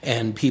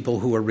and people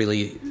who are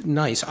really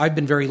nice. I've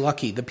been very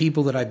lucky. The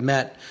people that I've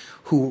met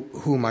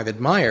whom I've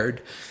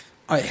admired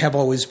have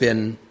always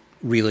been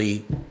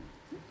really,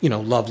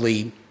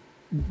 lovely,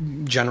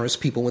 generous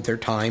people with their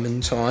time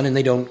and so on, and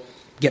they don't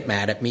get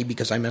mad at me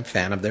because I'm a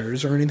fan of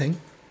theirs or anything.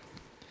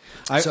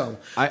 I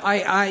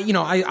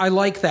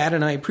like that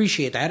and I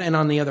appreciate that. And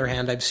on the other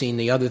hand, I've seen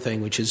the other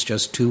thing, which is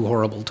just too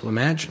horrible to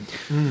imagine.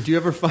 Do you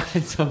ever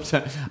find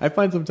sometimes? I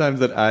find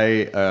sometimes that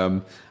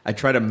I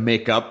try to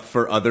make up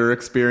for other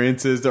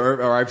experiences,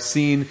 or I've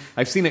seen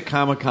at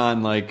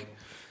Comic-Con like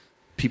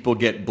people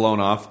get blown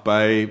off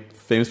by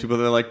famous people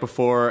that I liked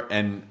before,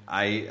 and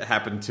I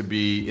happen to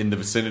be in the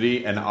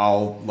vicinity, and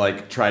I'll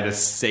like try to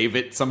save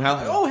it somehow.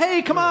 Like, oh,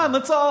 hey, come on,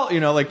 let's all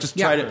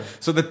try to,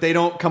 so that they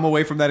don't come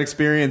away from that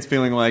experience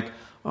feeling like,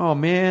 oh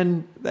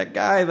man, that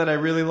guy that I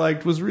really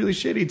liked was really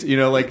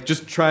shitty.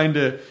 Just trying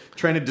to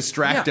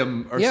distract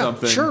him or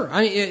something. Sure,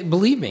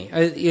 believe me,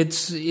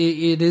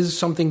 it is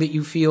something that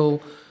you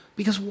feel.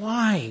 Because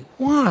why?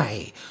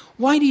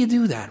 Why do you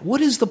do that?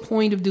 What is the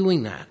point of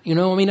doing that?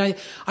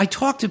 I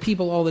talk to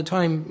people all the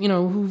time,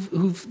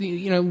 who've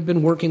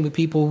been working with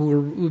people who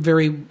are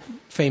very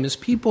famous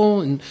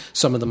people, and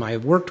some of them I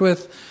have worked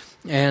with,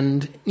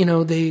 and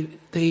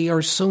they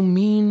are so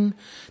mean.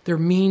 They're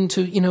mean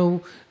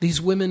to these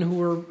women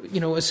who are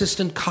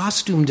assistant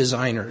costume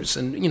designers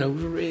and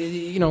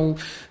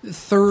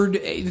third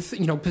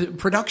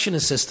production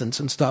assistants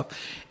and stuff,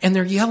 and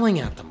they're yelling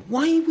at them.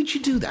 Why would you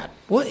do that?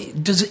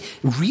 What does it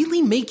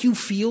really make you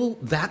feel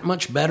that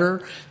much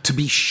better to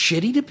be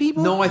shitty to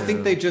people? No, I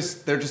think they're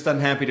just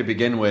unhappy to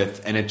begin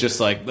with, and it just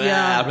like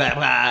blah, blah,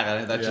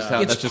 blah. That's just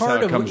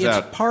how it comes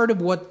out. It's part of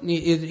what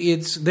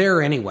it's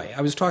there anyway. I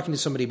was talking to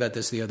somebody about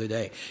this the other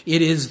day.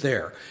 It is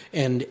there,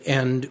 and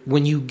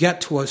when you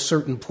get to a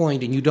certain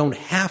point and you don't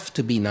have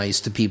to be nice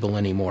to people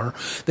anymore,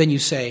 then you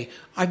say,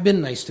 I've been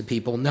nice to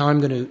people, now I'm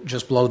going to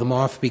just blow them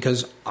off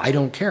because I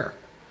don't care.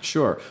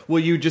 Sure. Well,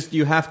 you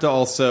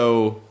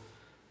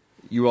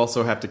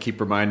also have to keep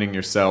reminding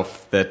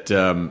yourself that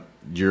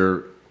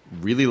you're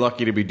really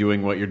lucky to be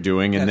doing what you're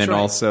doing, and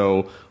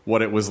also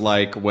what it was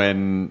like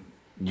when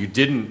you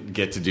didn't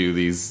get to do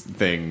these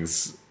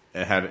things.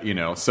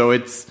 So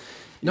it's...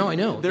 No, I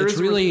know. There's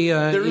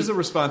a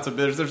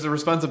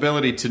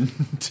responsibility to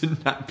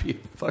not be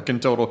a fucking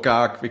total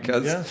cock,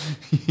 because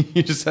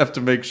you just have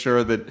to make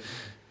sure that,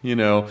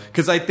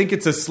 because I think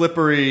it's a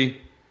slippery...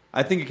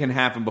 I think it can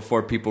happen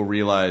before people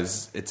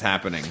realize it's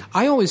happening.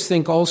 I always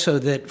think also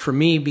that for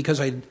me,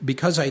 because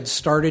I'd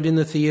started in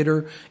the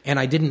theater and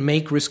I didn't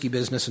make Risky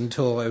Business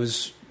until I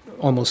was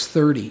almost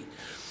 30.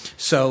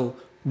 So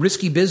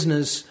Risky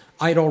Business,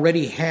 I'd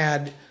already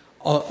had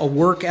a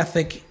work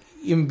ethic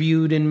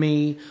imbued in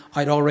me.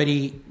 I'd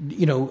already,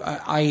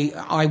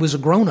 I was a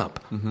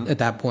grown-up at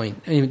that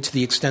point, and to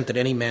the extent that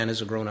any man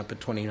is a grown-up at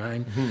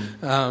 29.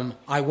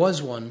 I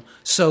was one.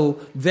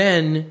 So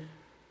then...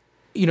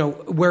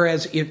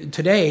 whereas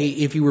today,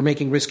 if you were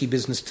making Risky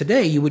Business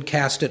today, you would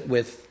cast it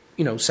with,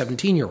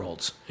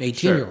 17-year-olds,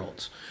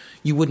 18-year-olds. Sure.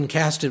 You wouldn't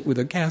cast it with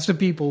a cast of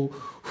people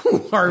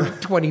who are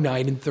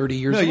 29 and 30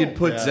 years old. No, you'd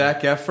put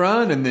Zac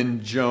Efron and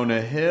then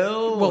Jonah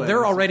Hill. Well,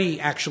 they're already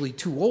actually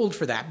too old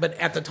for that. But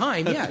at the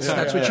time, yes,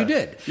 that's what you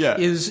did. Yeah.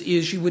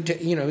 Is you would,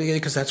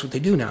 because that's what they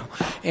do now.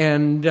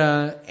 And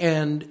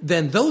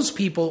then those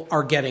people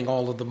are getting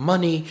all of the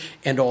money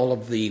and all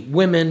of the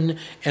women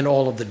and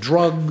all of the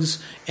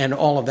drugs and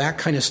all of that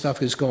kind of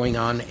stuff is going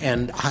on.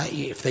 And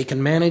if they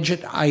can manage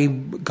it,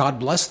 God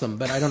bless them.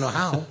 But I don't know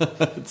how.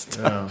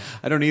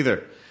 I don't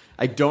either.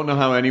 I don't know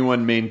how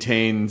anyone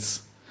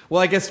maintains...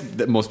 Well, I guess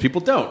that most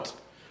people don't.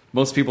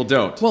 Well,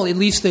 at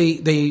least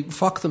they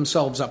fuck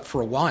themselves up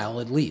for a while,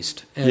 at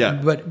least.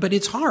 But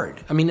it's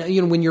hard. I mean,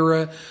 when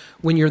you're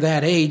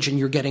that age and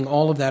you're getting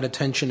all of that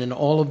attention and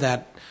all of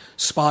that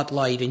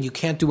spotlight, and you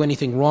can't do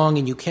anything wrong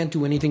and you can't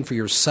do anything for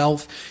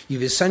yourself,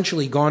 you've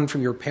essentially gone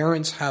from your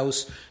parents'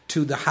 house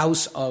to the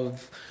house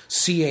of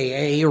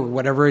CAA or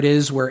whatever it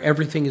is, where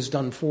everything is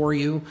done for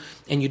you,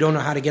 and you don't know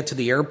how to get to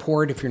the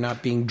airport if you're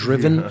not being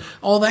driven.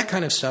 All that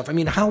kind of stuff. I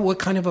mean, what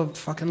kind of a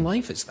fucking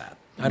life is that?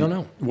 I don't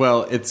know.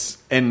 Well, it's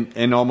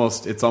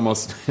almost it's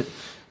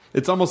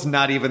almost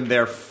not even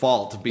their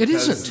fault, because it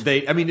isn't.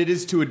 It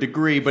is to a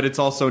degree, but it's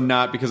also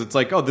not, because it's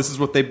like, oh, this is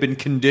what they've been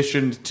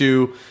conditioned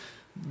to.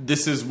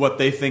 This is what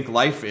they think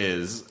life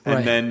is,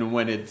 and then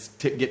when it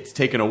gets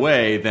taken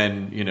away,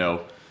 then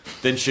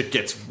then shit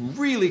gets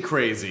really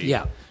crazy.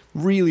 Yeah.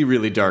 Really,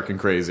 really dark and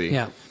crazy.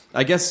 Yeah.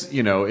 I guess,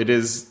 it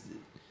is...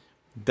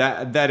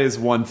 That is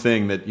one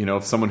thing that, you know,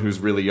 if someone who's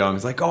really young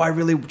is like, oh, I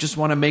really just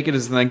want to make it,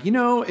 is like, you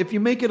know, if you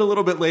make it a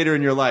little bit later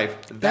in your life,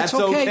 that's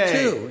okay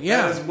too.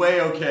 Yeah, that is way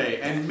okay,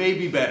 and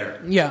maybe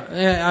better.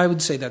 Yeah, I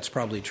would say that's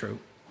probably true.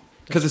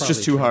 Because it's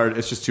just too hard.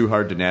 It's just too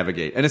hard to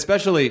navigate, and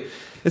especially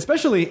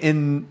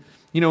in,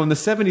 you know, in the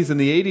 70s and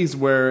the 80s,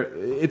 where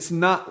it's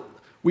not.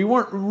 We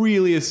weren't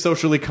really as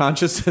socially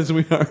conscious as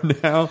we are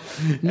now.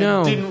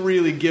 No. And didn't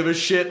really give a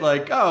shit,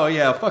 like, oh,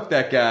 yeah, fuck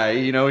that guy.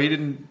 You know, he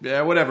didn't,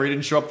 whatever, he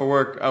didn't show up for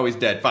work. Oh, he's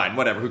dead. Fine,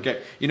 whatever, who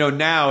cares? You know,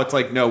 now it's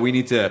like, no, we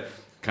need to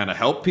kind of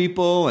help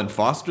people and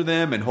foster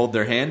them and hold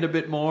their hand a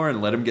bit more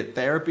and let them get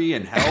therapy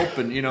and help.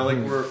 And, you know, like,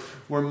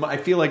 I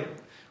feel like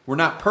we're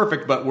not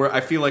perfect, but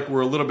I feel like we're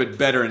a little bit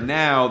better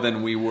now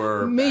than we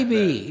were.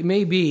 Maybe.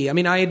 I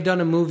mean, I had done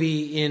a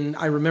movie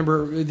I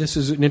remember, this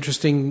is an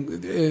interesting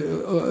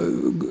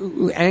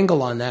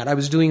angle on that. I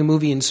was doing a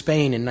movie in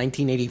Spain in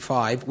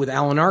 1985 with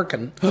Alan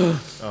Arkin.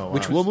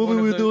 Which what movie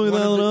were we doing with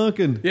Alan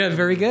Arkin? Yeah,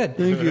 very good.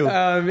 Thank you.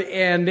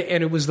 And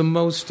it was the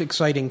most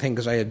exciting thing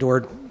because I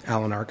adored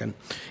Alan Arkin.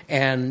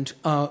 And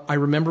I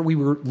remember we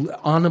were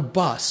on a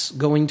bus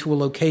going to a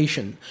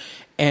location,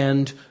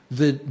 and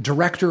the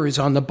director is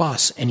on the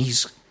bus, and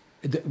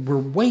we're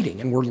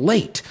waiting, and we're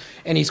late.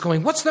 And he's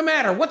going, what's the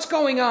matter? What's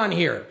going on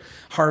here?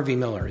 Harvey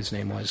Miller, his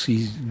name was.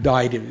 He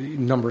died a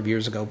number of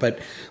years ago. But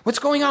what's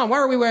going on? Why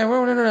are we waiting?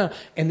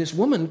 And this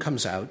woman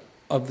comes out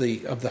of the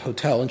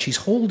hotel, and she's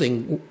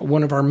holding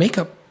one of our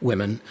makeup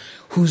women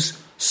who's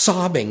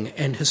sobbing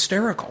and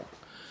hysterical.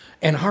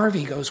 And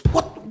Harvey goes,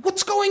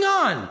 what's going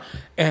on?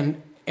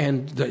 And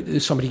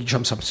somebody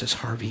jumps up and says,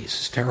 Harvey, this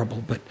is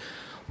terrible, but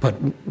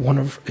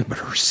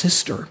her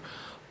sister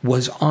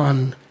was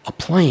on a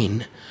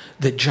plane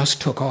that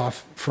just took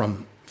off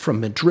from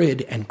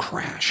Madrid and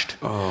crashed.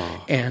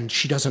 Oh. And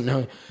she doesn't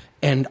know.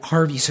 And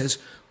Harvey says,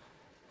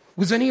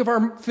 was any of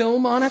our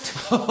film on it?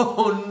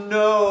 Oh,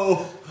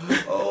 no.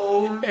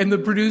 Oh, and the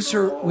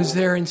producer was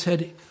there and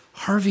said,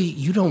 Harvey,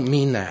 you don't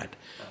mean that.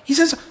 He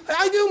says,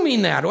 I do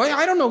mean that.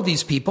 I don't know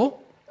these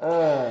people.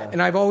 Oh. And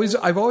I've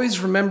always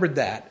remembered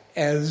that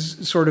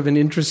as sort of an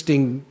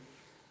interesting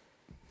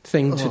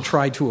thing to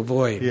try to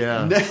avoid.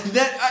 Yeah.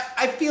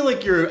 I feel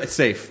like you're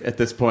safe at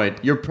this point.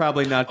 You're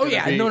probably not going to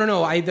be... No. You're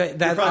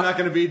probably not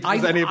going to be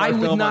any of our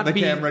film on the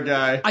camera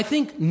guy. I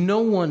think no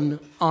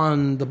one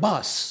on the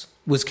bus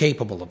was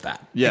capable of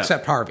that,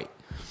 except Harvey.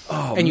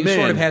 Oh, and you man.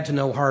 sort of had to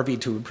know Harvey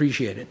to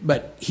appreciate it.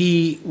 But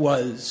the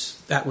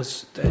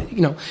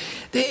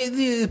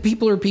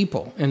people are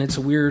people, and it's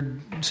a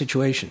weird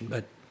situation,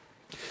 but...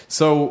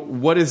 So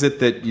what is it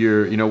that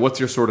what's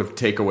your sort of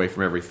takeaway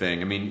from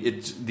everything? I mean,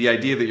 it's the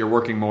idea that you're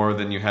working more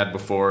than you had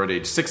before at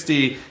age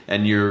 60,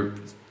 and you're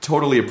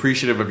totally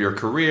appreciative of your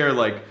career.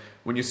 Like,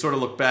 when you sort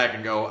of look back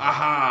and go,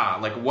 aha,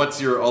 like,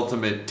 what's your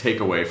ultimate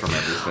takeaway from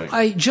everything?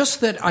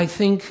 I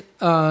think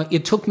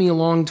it took me a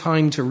long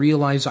time to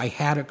realize I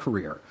had a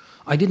career.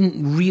 I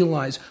didn't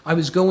realize I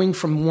was going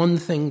from one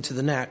thing to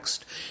the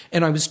next,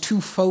 and I was too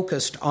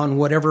focused on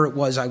whatever it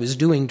was I was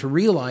doing to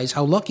realize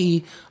how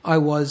lucky I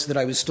was that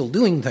I was still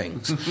doing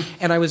things.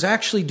 And I was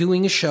actually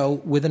doing a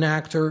show with an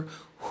actor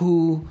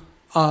who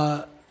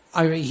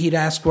he'd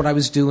asked what I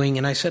was doing,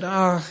 and I said,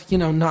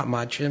 not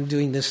much. I'm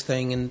doing this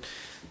thing and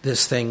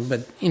this thing,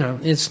 but,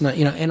 it's not,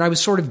 and I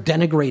was sort of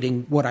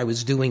denigrating what I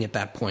was doing at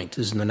that point. It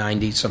was in the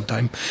 90s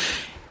sometime.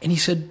 And he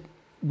said,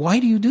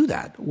 why do you do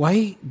that?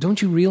 Why don't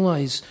you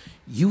realize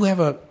you have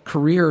a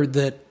career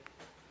that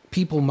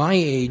people my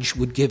age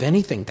would give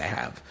anything to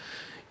have?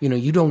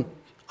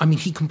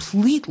 He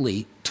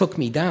completely took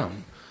me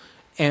down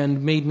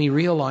and made me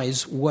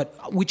realize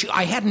which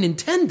I hadn't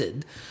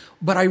intended,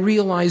 but I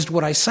realized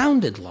what I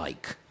sounded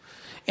like.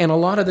 And a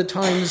lot of the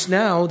times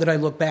now that I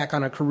look back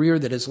on a career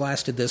that has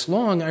lasted this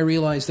long, I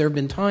realize there have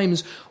been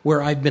times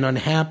where I've been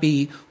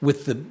unhappy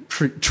with the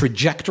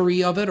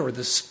trajectory of it or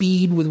the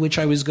speed with which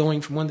I was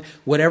going from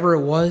whatever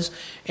it was,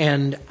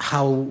 and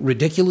how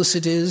ridiculous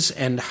it is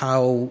and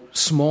how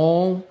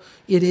small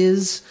it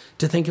is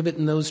to think of it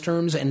in those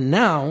terms. And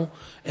now,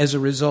 as a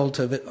result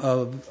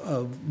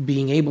of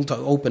being able to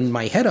open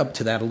my head up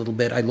to that a little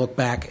bit, I look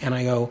back and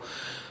I go,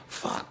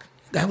 fuck,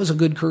 that was a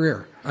good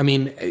career. I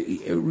mean,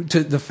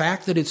 to the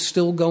fact that it's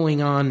still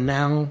going on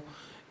now,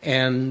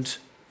 and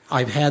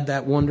I've had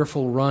that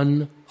wonderful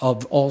run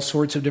of all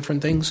sorts of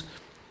different things,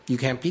 you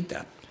can't beat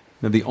that.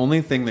 Now, the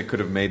only thing that could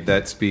have made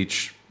that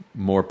speech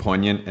more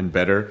poignant and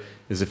better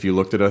is if you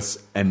looked at us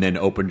and then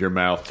opened your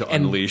mouth to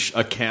unleash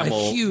a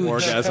camel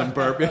orgasm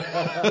burp.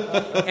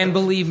 And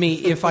believe me,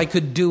 if I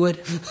could do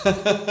it,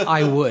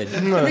 I would. I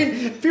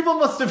mean, people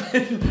must have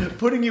been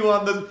putting you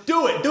on the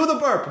do the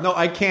burp. No,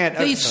 I can't.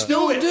 They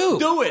still do.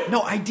 Do it.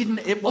 No, I didn't.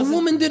 It wasn't. A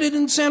woman did it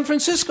in San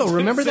Francisco.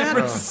 Remember that?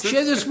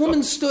 This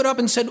woman stood up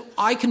and said,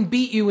 "I can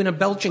beat you in a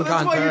belching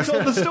contest." That's why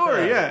you told the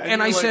story. Yeah.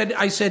 And I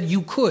said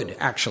you could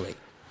actually.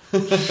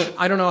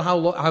 I don't know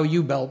how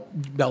you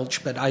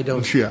belch, but I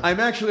don't. Yeah. I'm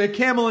actually a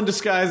camel in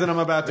disguise, and I'm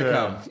about to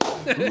come.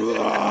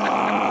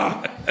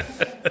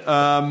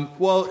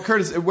 Well,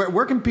 Curtis,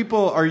 where can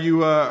people? Are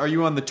you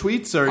on the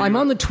tweets? Or I'm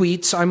on the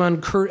tweets. I'm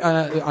on.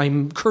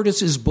 I'm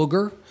Curtis is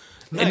Booger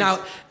And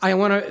now I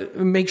want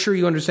to make sure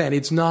you understand.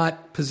 It's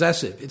not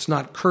possessive. It's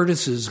not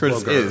Curtis's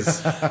Curtis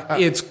booger.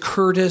 is. It's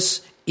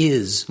Curtis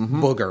is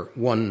booger.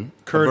 One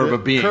verb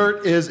of being.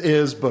 Kurt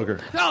is booger.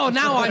 Oh,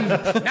 now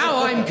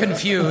I'm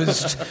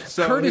confused.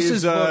 So Curtis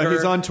is booger.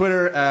 He's on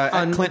Twitter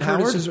at Clint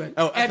Curtis Howard.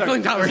 At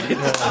Clint Howard.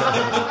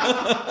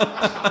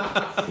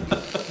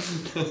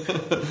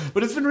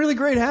 But it's been really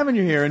great having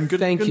you here, and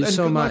Thank you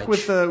so much.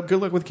 Good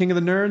luck with King of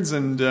the Nerds,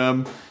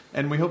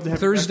 and we hope to have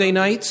Thursday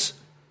nights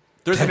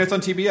on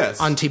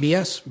TBS. on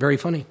TBS. Very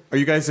funny. Are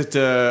you guys at?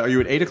 Are you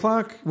at 8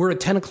 o'clock? We're at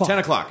 10 o'clock. 10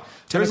 o'clock.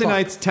 Thursday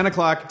nights, 10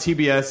 o'clock.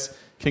 TBS.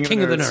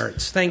 King of the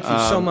Nerds. Thank you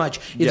so much.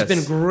 It's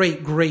been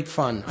great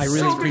fun. I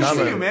really appreciate it. So good to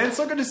see you, man.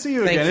 So good to see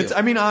you Thank again. you.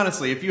 I mean,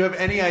 honestly, if you have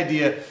any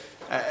idea,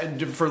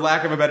 for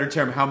lack of a better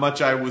term, how much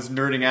I was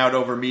nerding out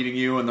over meeting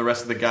you and the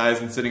rest of the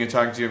guys and sitting and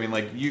talking to you, I mean,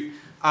 like, you,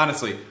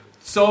 honestly,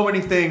 so many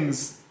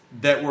things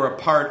that were a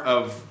part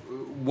of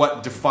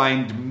what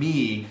defined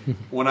me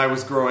when I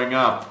was growing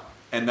up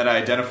and that I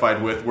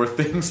identified with were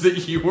things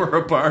that you were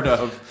a part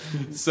of.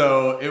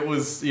 So it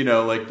was,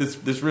 like,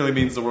 this really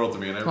means the world to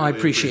me, and I really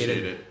appreciate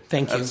it.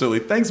 Thank you.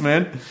 Absolutely. Thanks,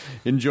 man.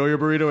 Enjoy your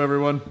burrito,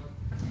 everyone.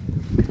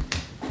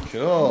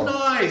 Cool.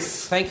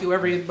 Nice. Thank you,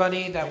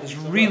 everybody. That was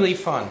really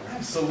fun.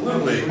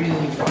 Absolutely.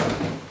 Really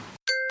fun.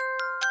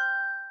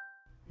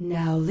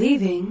 Now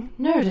leaving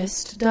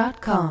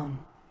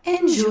Nerdist.com.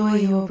 Enjoy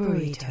your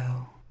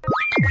burrito.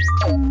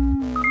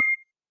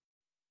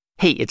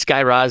 Hey, it's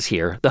Guy Raz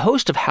here, the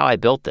host of How I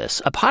Built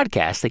This, a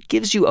podcast that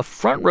gives you a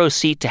front row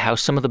seat to how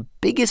some of the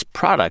biggest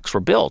products were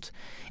built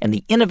and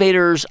the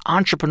innovators,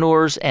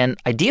 entrepreneurs, and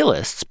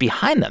idealists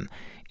behind them.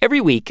 Every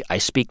week, I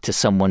speak to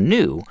someone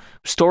new.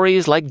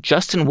 Stories like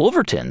Justin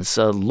Wolverton's,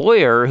 a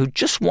lawyer who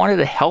just wanted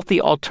a healthy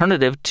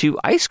alternative to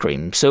ice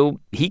cream, so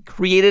he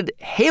created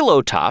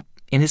Halo Top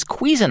in his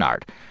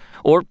Cuisinart.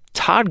 Or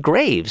Todd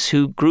Graves,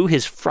 who grew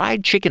his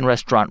fried chicken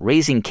restaurant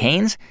Raising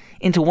Cane's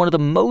into one of the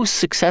most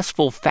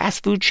successful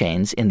fast food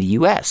chains in the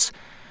U.S.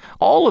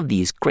 All of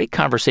these great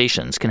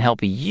conversations can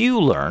help you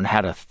learn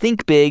how to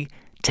think big,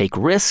 take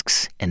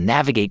risks, and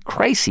navigate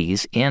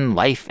crises in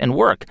life and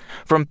work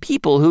from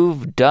people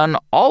who've done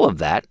all of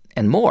that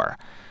and more.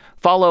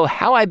 Follow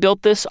How I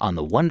Built This on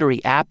the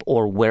Wondery app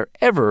or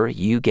wherever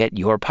you get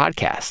your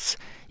podcasts.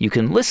 You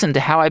can listen to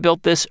How I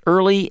Built This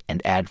early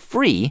and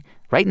ad-free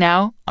right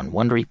now on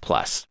Wondery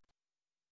Plus.